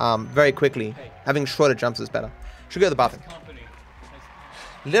very quickly, having shorter jumps is better. Should go to the bathroom.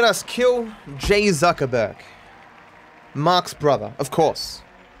 Let us kill Jay Zuckerberg. Mark's brother, of course.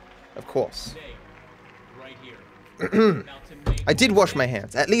 Of course. I did wash my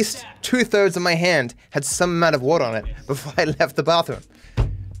hands. At least 2/3 of my hand had some amount of water on it before I left the bathroom.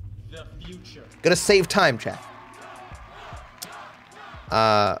 Gotta save time, chat.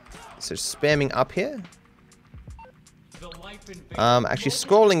 So spamming up here. Actually,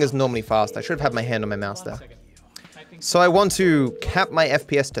 scrolling is normally fast. I should have had my hand on my mouse there. So I want to cap my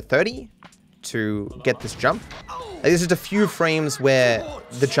FPS to 30 to get this jump. There's just a few frames where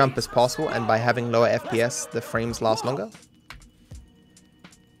the jump is possible, and by having lower FPS, the frames last longer.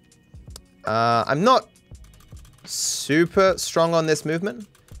 I'm not super strong on this movement.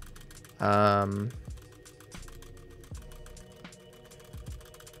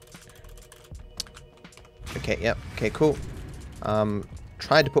 Okay, yep, okay, cool.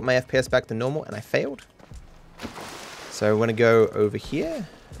 Tried to put my FPS back to normal, and I failed. So I want to go over here,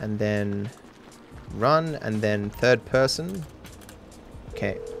 and then run, and then third person.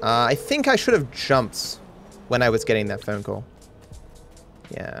 Okay, I think I should have jumped when I was getting that phone call.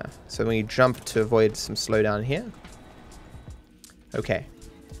 Yeah, so when you jump to avoid some slowdown here. Okay.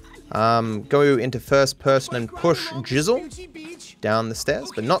 Go into first person and push Jizzle down the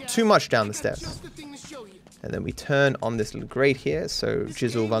stairs, but not too much down the stairs. And then we turn on this little grate here, so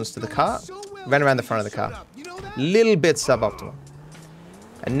Jizzle runs to the car, ran around the front of the car. Little bit suboptimal.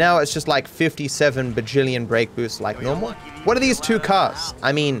 And now it's just like 57 bajillion brake boosts like normal. What are these two cars?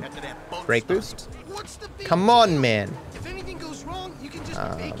 I mean, brake boost? Come on, man.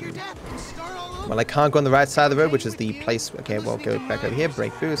 Well, I can't go on the right side of the road, which is the place. Okay, well, go back over here.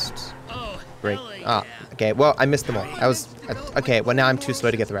 Brake boost. Brake. Ah, okay. Well, I missed them all. Okay. Well, now I'm too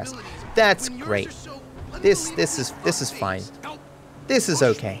slow to get the rest. That's great. This is fine. This is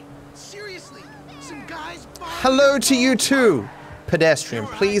okay. Hello to you too, pedestrian.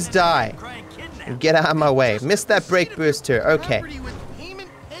 Please die and get out of my way. Missed that brake boost too. Okay.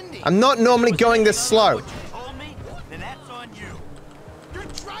 I'm not normally going this slow.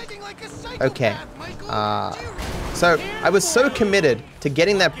 Okay. So I was so committed to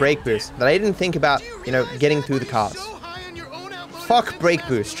getting that brake boost that I didn't think about, you know, getting through the cars. Fuck brake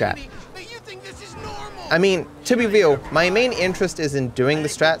boost, chat. I mean, to be real, my main interest is in doing the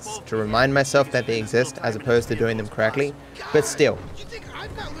strats to remind myself that they exist as opposed to doing them correctly. But still,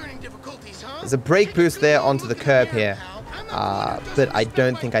 there's a brake boost there onto the curb here, but I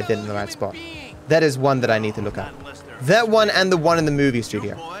don't think I did it in the right spot. That is one that I need to look at. That one and the one in the movie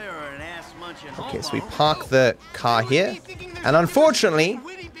studio. Okay, so we park the car here, and unfortunately,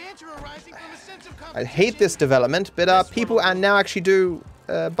 I hate this development, but people now actually do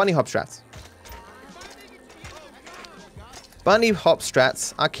bunny hop strats. Bunny hop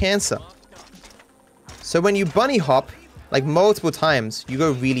strats are cancer. So when you bunny hop, like multiple times, you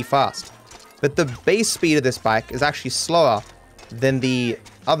go really fast. But the base speed of this bike is actually slower than the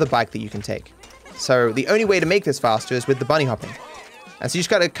other bike that you can take. So the only way to make this faster is with the bunny hopping. And so you just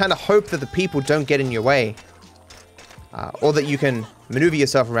gotta kind of hope that the people don't get in your way. Or that you can maneuver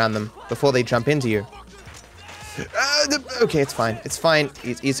yourself around them before they jump into you. Okay, it's fine. It's fine.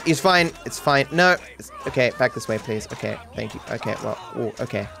 It's fine. It's fine. No. Okay, back this way, please. Okay, thank you. Okay, well, ooh,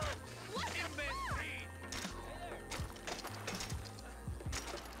 okay.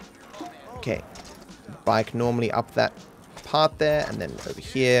 Okay. Bike normally up that part there, and then over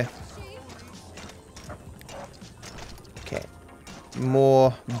here. Okay.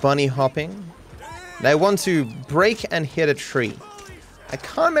 More bunny hopping. And I want to brake and hit a tree. I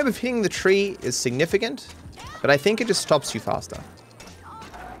can't remember if hitting the tree is significant, but I think it just stops you faster.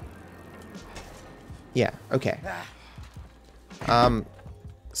 Yeah, okay.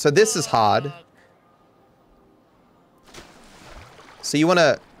 So this is hard. So you want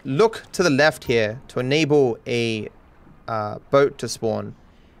to look to the left here to enable a boat to spawn,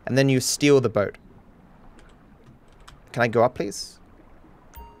 and then you steal the boat. Can I go up, please?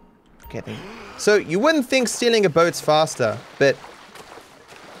 Okay, thank you. So you wouldn't think stealing a boat's faster, but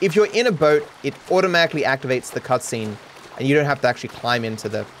if you're in a boat, it automatically activates the cutscene, and you don't have to actually climb into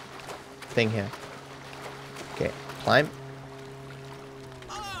the thing here. Okay, climb.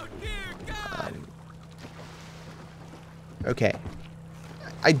 Okay.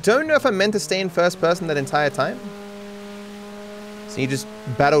 I don't know if I'm meant to stay in first person that entire time. So you just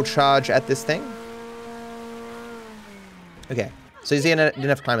battle charge at this thing. Okay, so you see I didn't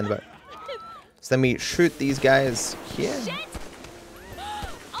have to climb in the boat. So then we shoot these guys here.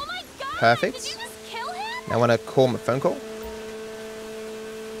 Oh my God! Perfect. Did you just kill him? Now I want to call my phone call.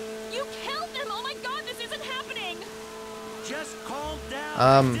 You killed him! Oh my God, this isn't happening! Just calm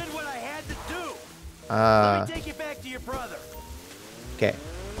down. I did what I had to do. Let me take you back to your brother. Okay.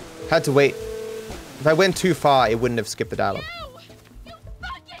 Had to wait. If I went too far, it wouldn't have skipped the dialogue. You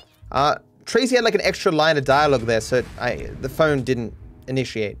fucking... Tracy had like an extra line of dialogue there, so the phone didn't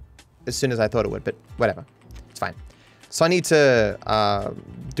initiate as soon as I thought it would, but whatever. It's fine. So I need to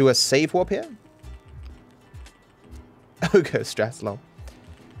do a save warp here. Oh, go stress, lol.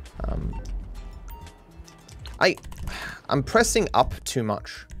 I'm pressing up too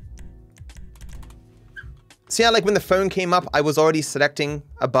much. See how like when the phone came up, I was already selecting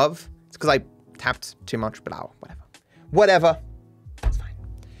above? It's because I tapped too much, but whatever. Whatever. It's fine.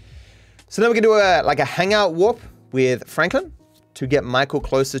 So now we're going to do like a hangout warp with Franklin to get Michael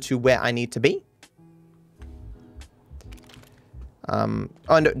closer to where I need to be. Oh,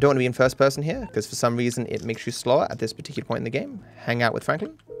 I don't want to be in first person here, because for some reason it makes you slower at this particular point in the game. Hang out with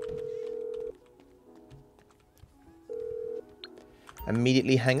Franklin.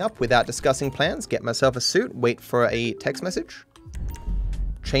 Immediately hang up without discussing plans. Get myself a suit. Wait for a text message.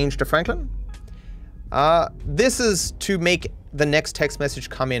 Change to Franklin. This is to make the next text message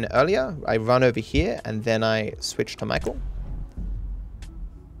come in earlier. I run over here and then I switch to Michael.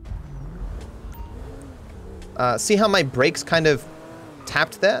 See how my brakes kind of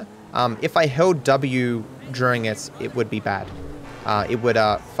tapped there? If I held W during it, it would be bad. It would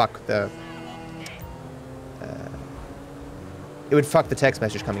fuck the... it would fuck the text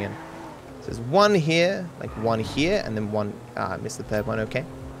message coming in. So there's one here, like one here, and then one... I missed the third one, okay.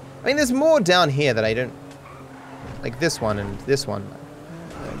 I mean, there's more down here that I don't... Like this one and this one.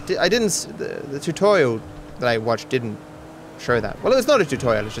 I didn't... The tutorial that I watched didn't show that. Well, it's not a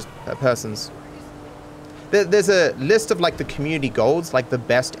tutorial, it's just a person's... There's a list of like the community goals, like the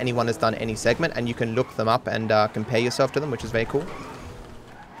best anyone has done any segment, and you can look them up and compare yourself to them, which is very cool.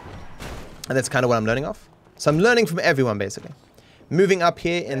 And that's kind of what I'm learning off. So I'm learning from everyone, basically. Moving up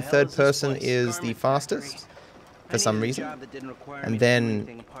here in third person is the fastest, for some reason. And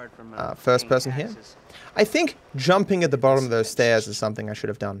then first person here. I think jumping at the bottom of those stairs is something I should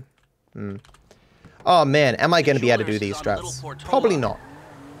have done. Oh man, am I going to be able to do these strats? Probably not.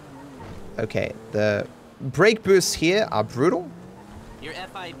 Okay, the brake boosts here are brutal.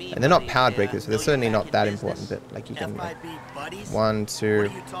 And they're not powered brake boosts, so they're certainly not that important, but like you can... 1, 2,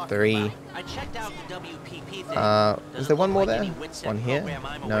 3... is there one more there? One here?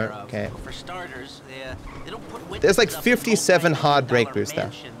 No, okay. There's like 57 hard brake boosts there.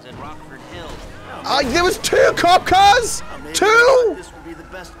 Oh, there was 2 cop cars? 2?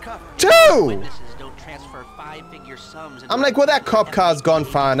 2! I'm like, well, that cop car's gone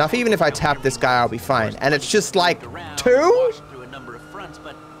far enough. Even if I tap this guy, I'll be fine. And it's just like, 2?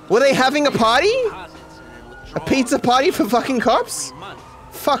 Were they having a party? A pizza party for fucking cops?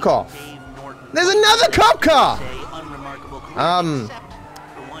 Fuck off. There's another cop car!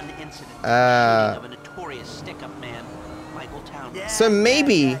 So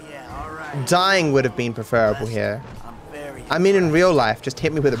maybe dying would have been preferable here. I mean, in real life, just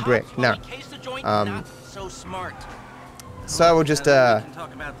hit me with a brick. No. So I will just, I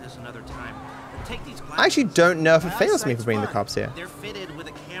actually don't know if it fails me for bringing the cops here. They're fitted with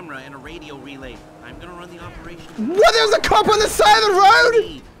a camera and a radio relay. I'm gonna run the operation. What? There was a cop on the side of the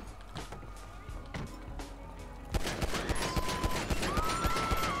road?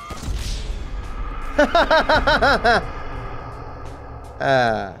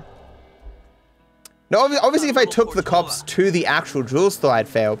 No, obviously if I took the cops to the actual jewel store, I'd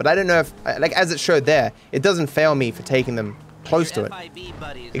fail. But I don't know if, like, as it showed there, it doesn't fail me for taking them close to it.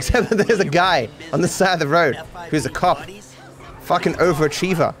 Except that there's a guy on the side of the road who's a cop. Fucking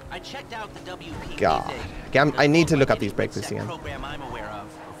overachiever. God. Okay, I need to look up these brake boosts again. What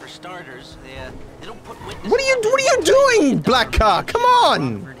are you doing, black car? Come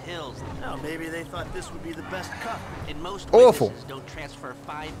on! Maybe they thought this would be the best cut. Awful.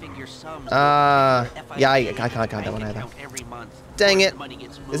 Yeah, I can't count that one either. Dang it.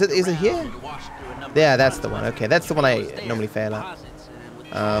 Is it here? Yeah, that's the one. Okay, that's the one I normally fail at.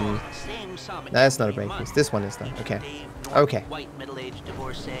 That's not a brake boost. This one is though. Okay. Okay.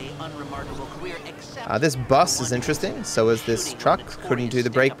 This bus is interesting. So is this truck. Couldn't do the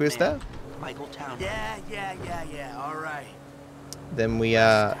brake boost there. Yeah. All right. Then we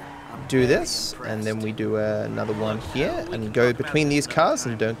do this, and then we do another one here, and go between these cars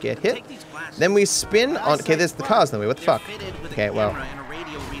and don't get hit. Then we spin on. Okay, there's the cars in the way. What the fuck? Okay, well.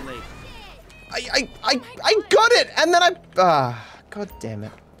 I got it, and then god damn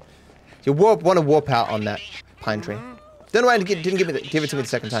it. You want to warp out on that pine tree. Don't know why I didn't give it to me the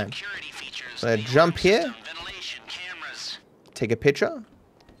second time. I'm gonna jump here. Take a picture.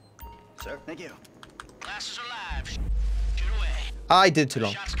 Sir, thank you. I did too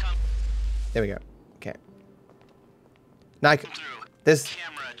long. There we go. Okay. Now,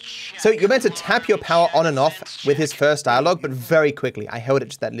 so you're meant to tap your power on and off with his first dialogue, but very quickly. I held it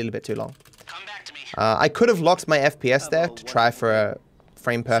just that little bit too long. I could have locked my FPS there to try for a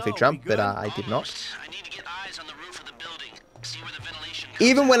frame-perfect jump, but I did not.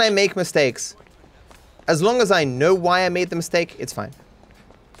 Even when I make mistakes, as long as I know why I made the mistake, it's fine.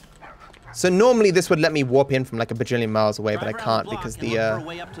 So normally this would let me warp in from like a bajillion miles away, but I can't because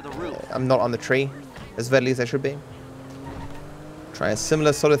I'm not on the tree as readily as I should be. Try a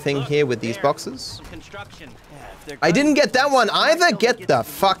similar sort of thing here with these boxes. I didn't get that one either. Get the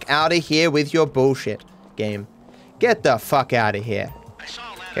fuck out of here with your bullshit, game. Get the fuck out of here.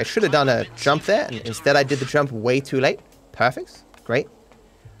 Okay, I should have done a jump there, and instead I did the jump way too late. Perfect. Great.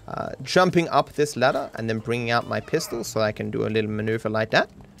 Jumping up this ladder and then bringing out my pistol so I can do a little maneuver like that.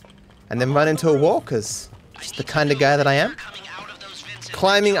 And then run into a wall, because just the kind of guy that I am.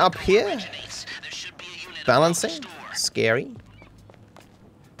 Climbing up here. Balancing. Scary.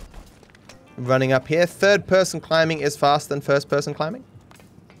 Running up here. Third person climbing is faster than first person climbing.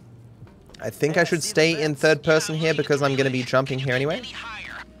 I think I should stay in third person here because I'm going to be jumping here anyway.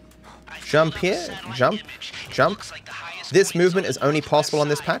 Jump here. Jump. Jump. This movement is only possible on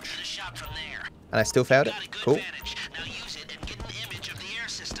this patch. And I still failed it. Cool.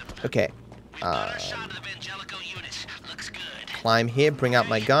 Okay. Climb here, bring out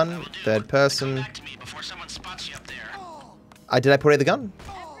my gun. Third person. Did I put away the gun?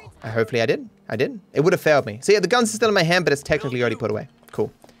 Hopefully I did. I did. It would have failed me. So yeah, the gun's still in my hand, but it's technically already put away.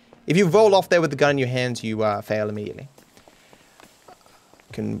 Cool. If you roll off there with the gun in your hands, you fail immediately.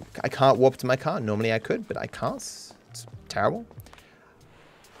 I can't warp to my car. Normally I could, but I can't. It's terrible.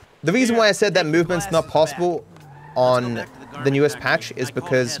 The reason why I said that movement's not possible on the newest patch is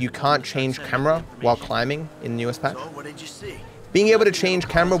because you can't change camera while climbing in the newest patch. Being able to change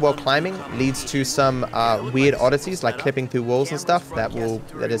camera while climbing leads to some weird oddities like clipping through walls and stuff that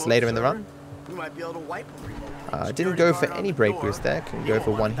is later in the run. Didn't go for any brake boost there. Can go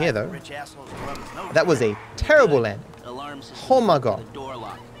for one here though. That was a terrible landing. Oh my god.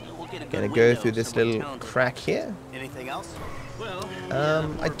 Gonna go through this little crack here. Anything else?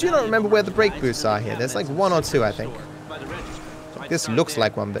 I do not remember where the brake boosts are here. There's like one or two, I think. This looks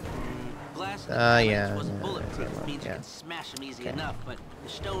like one, but... yeah. Okay.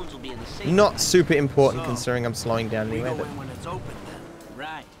 Not super important considering I'm slowing down anyway, but...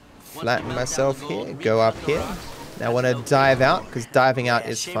 Flatten myself here, go up here. Now I want to dive out, because diving out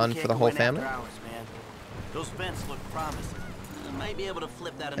is fun for the whole family. Those vents look promising. I might be able to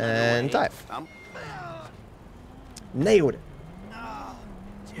flip that And dive. Nailed it.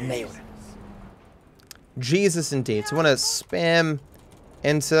 Nailed it. Jesus indeed. So I want to spam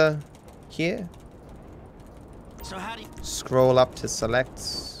enter here. So how do you Scroll up to select.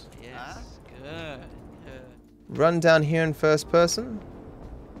 Yes, good. Run down here in first person.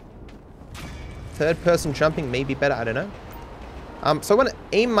 Third person jumping may be better, I don't know. So I want to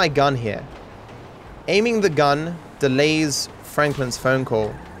aim my gun here. Aiming the gun delays Franklin's phone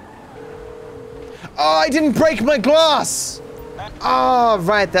call. Oh, I didn't break my glass! Oh,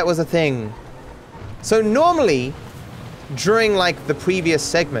 right, that was a thing. So normally, during like the previous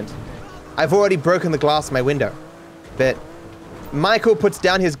segment, I've already broken the glass in my window. But Michael puts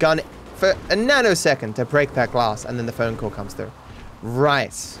down his gun for a nanosecond to break that glass, and then the phone call comes through.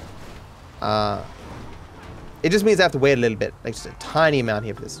 Right. It just means I have to wait a little bit, like just a tiny amount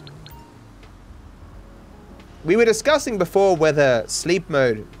here for this. We were discussing before whether sleep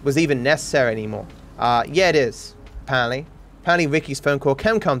mode was even necessary anymore. Yeah, it is, apparently. Apparently Ricky's phone call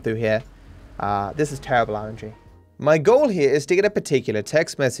can come through here. This is terrible RNG. My goal here is to get a particular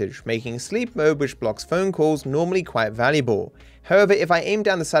text message, making sleep mode, which blocks phone calls, normally quite valuable. However, if I aim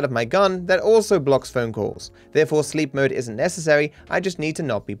down the side of my gun, that also blocks phone calls. Therefore, sleep mode isn't necessary, I just need to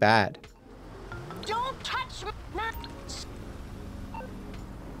not be bad. Don't touch me.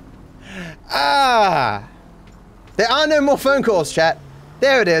 Ah! There are no more phone calls, chat.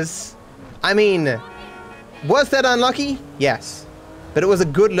 There it is. I mean, was that unlucky? Yes. But it was a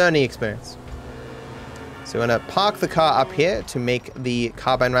good learning experience. So we're going to park the car up here to make the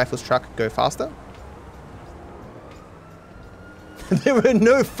Carbine Rifles truck go faster. There were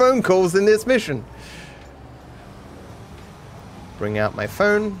no phone calls in this mission. Bring out my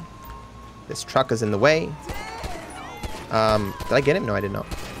phone. This truck is in the way. Did I get him? No, I did not.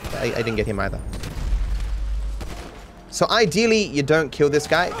 I didn't get him either. So ideally, you don't kill this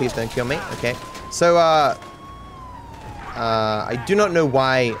guy. Please don't kill me. Okay. So, I do not know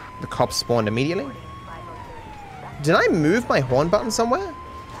why the cops spawned immediately. Did I move my horn button somewhere?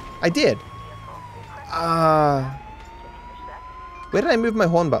 I did. Where did I move my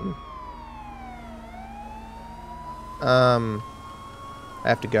horn button? I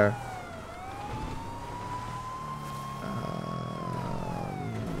have to go.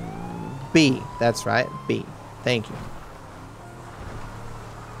 B. That's right. B. Thank you.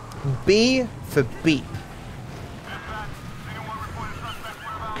 B for beep.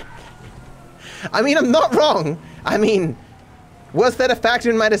 I mean, I'm not wrong. I mean, was that a factor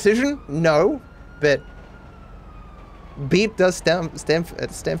in my decision? No, but beep does stand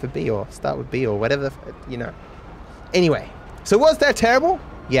for B, or start with B, or whatever, you know. Anyway, so was that terrible?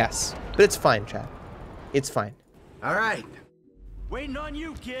 Yes, but it's fine, chat. It's fine. All right. Waiting on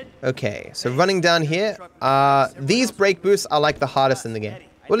you, kid. Okay, so running down here, these brake boosts are like the hardest in the game.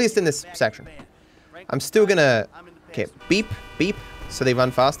 Well, at least in this section. I'm still gonna, okay, beep, beep, so they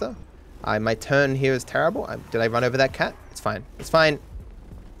run faster. My turn here is terrible. Did I run over that cat? It's fine. It's fine.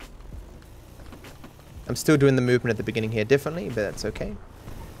 I'm still doing the movement at the beginning here differently, but that's okay.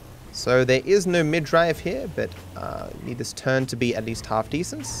 So there is no mid-drive here, but need this turn to be at least half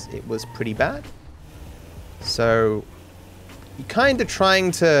decent. It was pretty bad. So you're kind of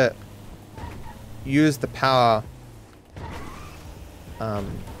trying to use the power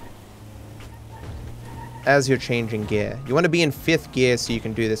as you're changing gear. You want to be in 5th gear so you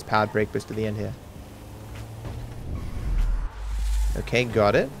can do this powered brake boost to the end here. Okay,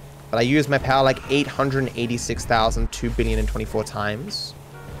 got it. But I used my power like 886,224 times.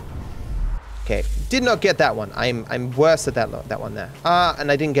 Okay, did not get that one. I'm worse at that one there.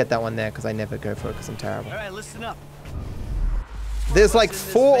 And I didn't get that one there because I never go for it because I'm terrible. All right, listen up. There's like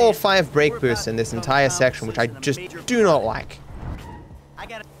 4 or 5 brake boosts in this entire section, which I just do not like.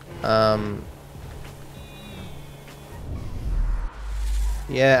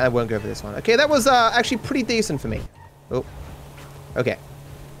 Yeah, I won't go for this one. Okay, that was actually pretty decent for me. Oh, okay.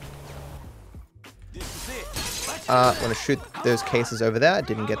 I want to shoot those cases over there. I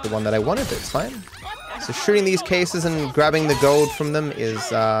didn't get the one that I wanted, but it's fine. So shooting these cases and grabbing the gold from them is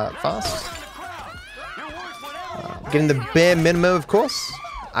fast. Getting the bare minimum, of course.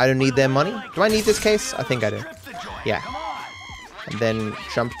 I don't need their money. Do I need this case? I think I do. Yeah. and then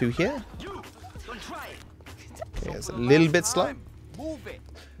jump through here. Okay, it's a little bit slow.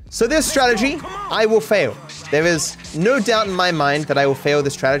 So this strategy, I will fail. There is no doubt in my mind that I will fail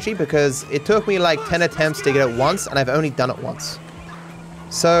this strategy because it took me like 10 attempts to get it once, and I've only done it once.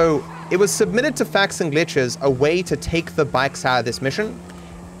 So it was submitted to Facts and Glitches, a way to take the bikes out of this mission,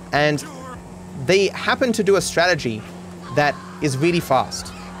 and they happen to do a strategy that is really fast,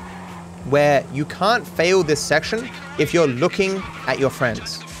 where you can't fail this section if you're looking at your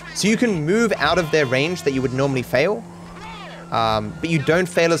friends. So you can move out of their range that you would normally fail, but you don't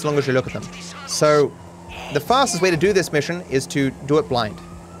fail as long as you look at them. So the fastest way to do this mission is to do it blind.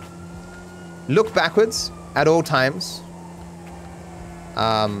 Look backwards at all times,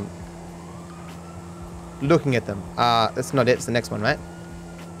 looking at them. That's not it, it's the next one, right?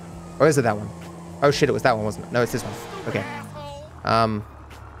 Or is it that one? Oh shit, it was that one, wasn't it? No, it's this one. Okay.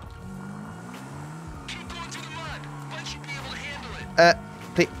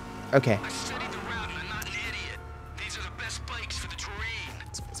 Please. Okay.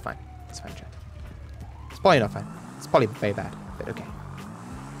 It's fine. It's fine, Jack. It's probably not fine. It's probably very bad, but okay.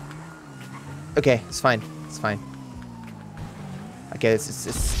 Okay, it's fine. It's fine. Okay, it's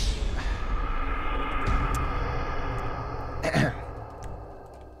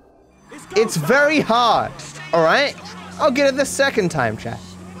it's very hard. All right, I'll get it the second time, chat.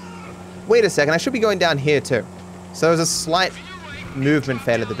 Wait a second, I should be going down here too. So there's a slight movement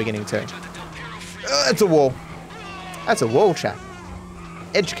fail at the beginning too. It's a wall. That's a wall, chat.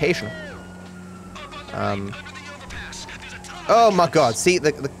 Educational. Oh my god, see,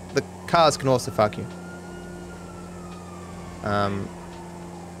 the cars can also fuck you.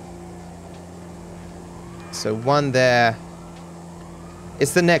 So one there.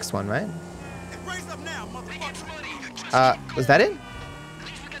 It's the next one, right? Was that it?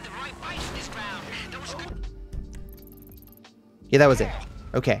 Yeah, that was it.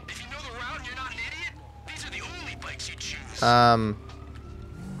 Okay.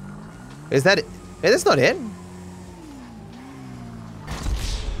 Is that it? Yeah, that's not it.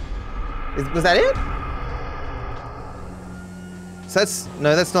 Was that it? So that's,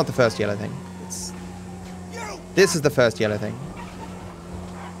 no, that's not the first yellow thing. This is the first yellow thing.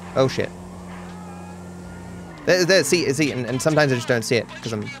 Oh shit. There, see, and sometimes I just don't see it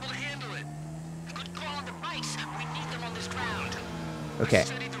because I'm. Okay.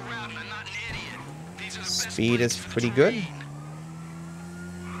 Speed is pretty good.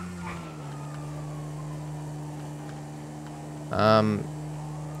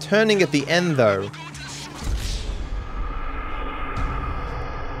 Turning at the end though.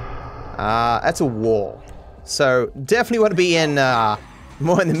 That's a wall. So definitely want to be in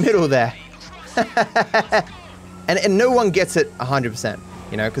more in the middle there. and no one gets it 100%,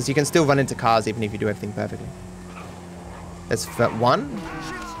 you know, because you can still run into cars even if you do everything perfectly. That's one.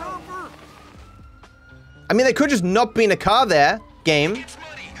 I mean, they could just not be in a car there, game.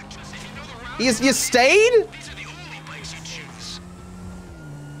 You stayed?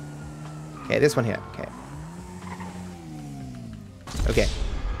 Okay, this one here. Okay. Okay.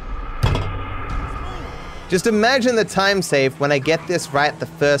 Just imagine the time save when I get this right the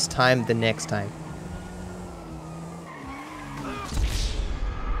first time the next time.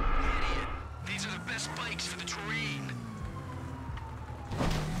 These are the best bikes for the terrain.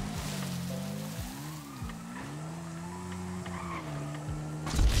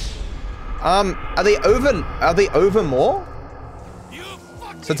 Are they over more?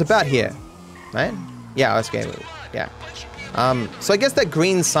 So it's about here, right? Yeah, okay. Yeah. So I guess that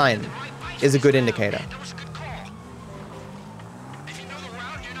green sign is a good indicator.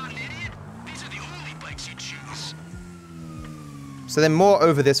 So they're more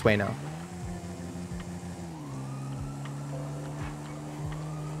over this way now.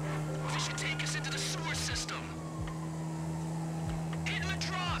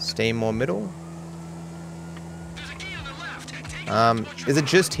 Stay more middle. Is it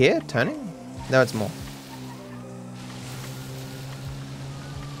just here, turning? No, it's more.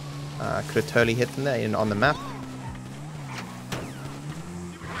 Could have totally hit them there on the map.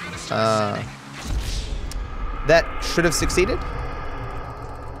 That should have succeeded.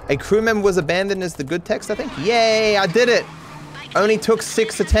 A crew member was abandoned as the good text, I think. Yay, I did it. Only took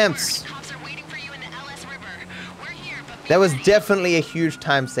 6 attempts. That was definitely a huge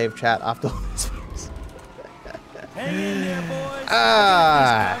time save, chat, after all this.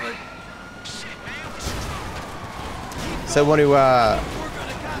 So I want to,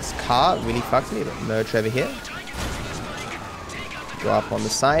 this car really fucked me, but merge over here. Go up on the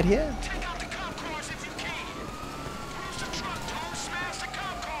side here.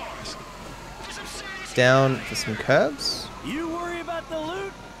 Down for some curves. You worry about the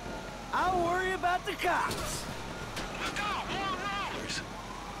loot, I'll worry about the cops. Look out, more rollers.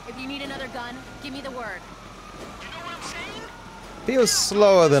 If you need another gun, give me the word. You know what I'm saying? Feels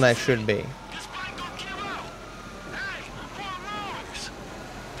slower than I should be. This bike gon' kill out. Hey, more rollers.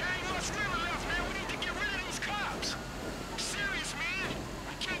 There ain't much river left, man. We need to get rid of these cops. I'm serious, man.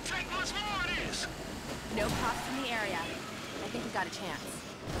 We can't take much more of this. No cops in the area. I think we got a chance.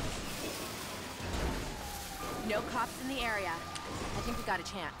 No cops in the area. I think we got a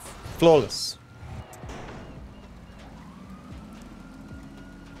chance. Flawless.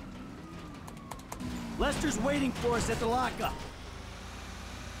 Lester's waiting for us at the lockup.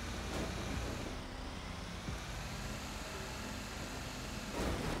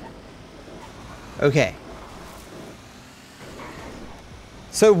 Okay.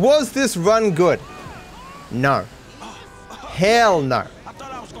 So was this run good? No. Hell no. I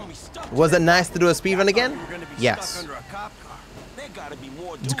thought I was gonna be stuck. Was it nice to do a speedrun again? We're gonna be Yes. stuck under a cop car. There gotta be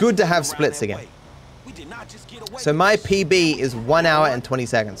more It's good to have splits again. We did not just get away So with my this. PB is 1 hour and 20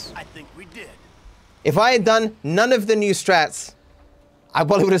 seconds. I think we did. If I had done none of the new strats, I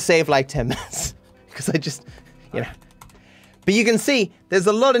probably would have saved like 10 minutes. Because I just, you know. But you can see, there's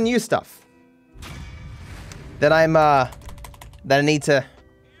a lot of new stuff that that I need to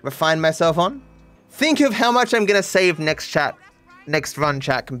refine myself on. Think of how much I'm gonna save next run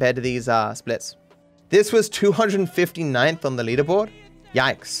chat compared to these splits. This was 259th on the leaderboard.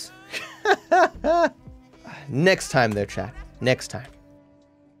 Yikes. Next time though, chat. Next time.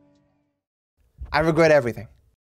 I regret everything.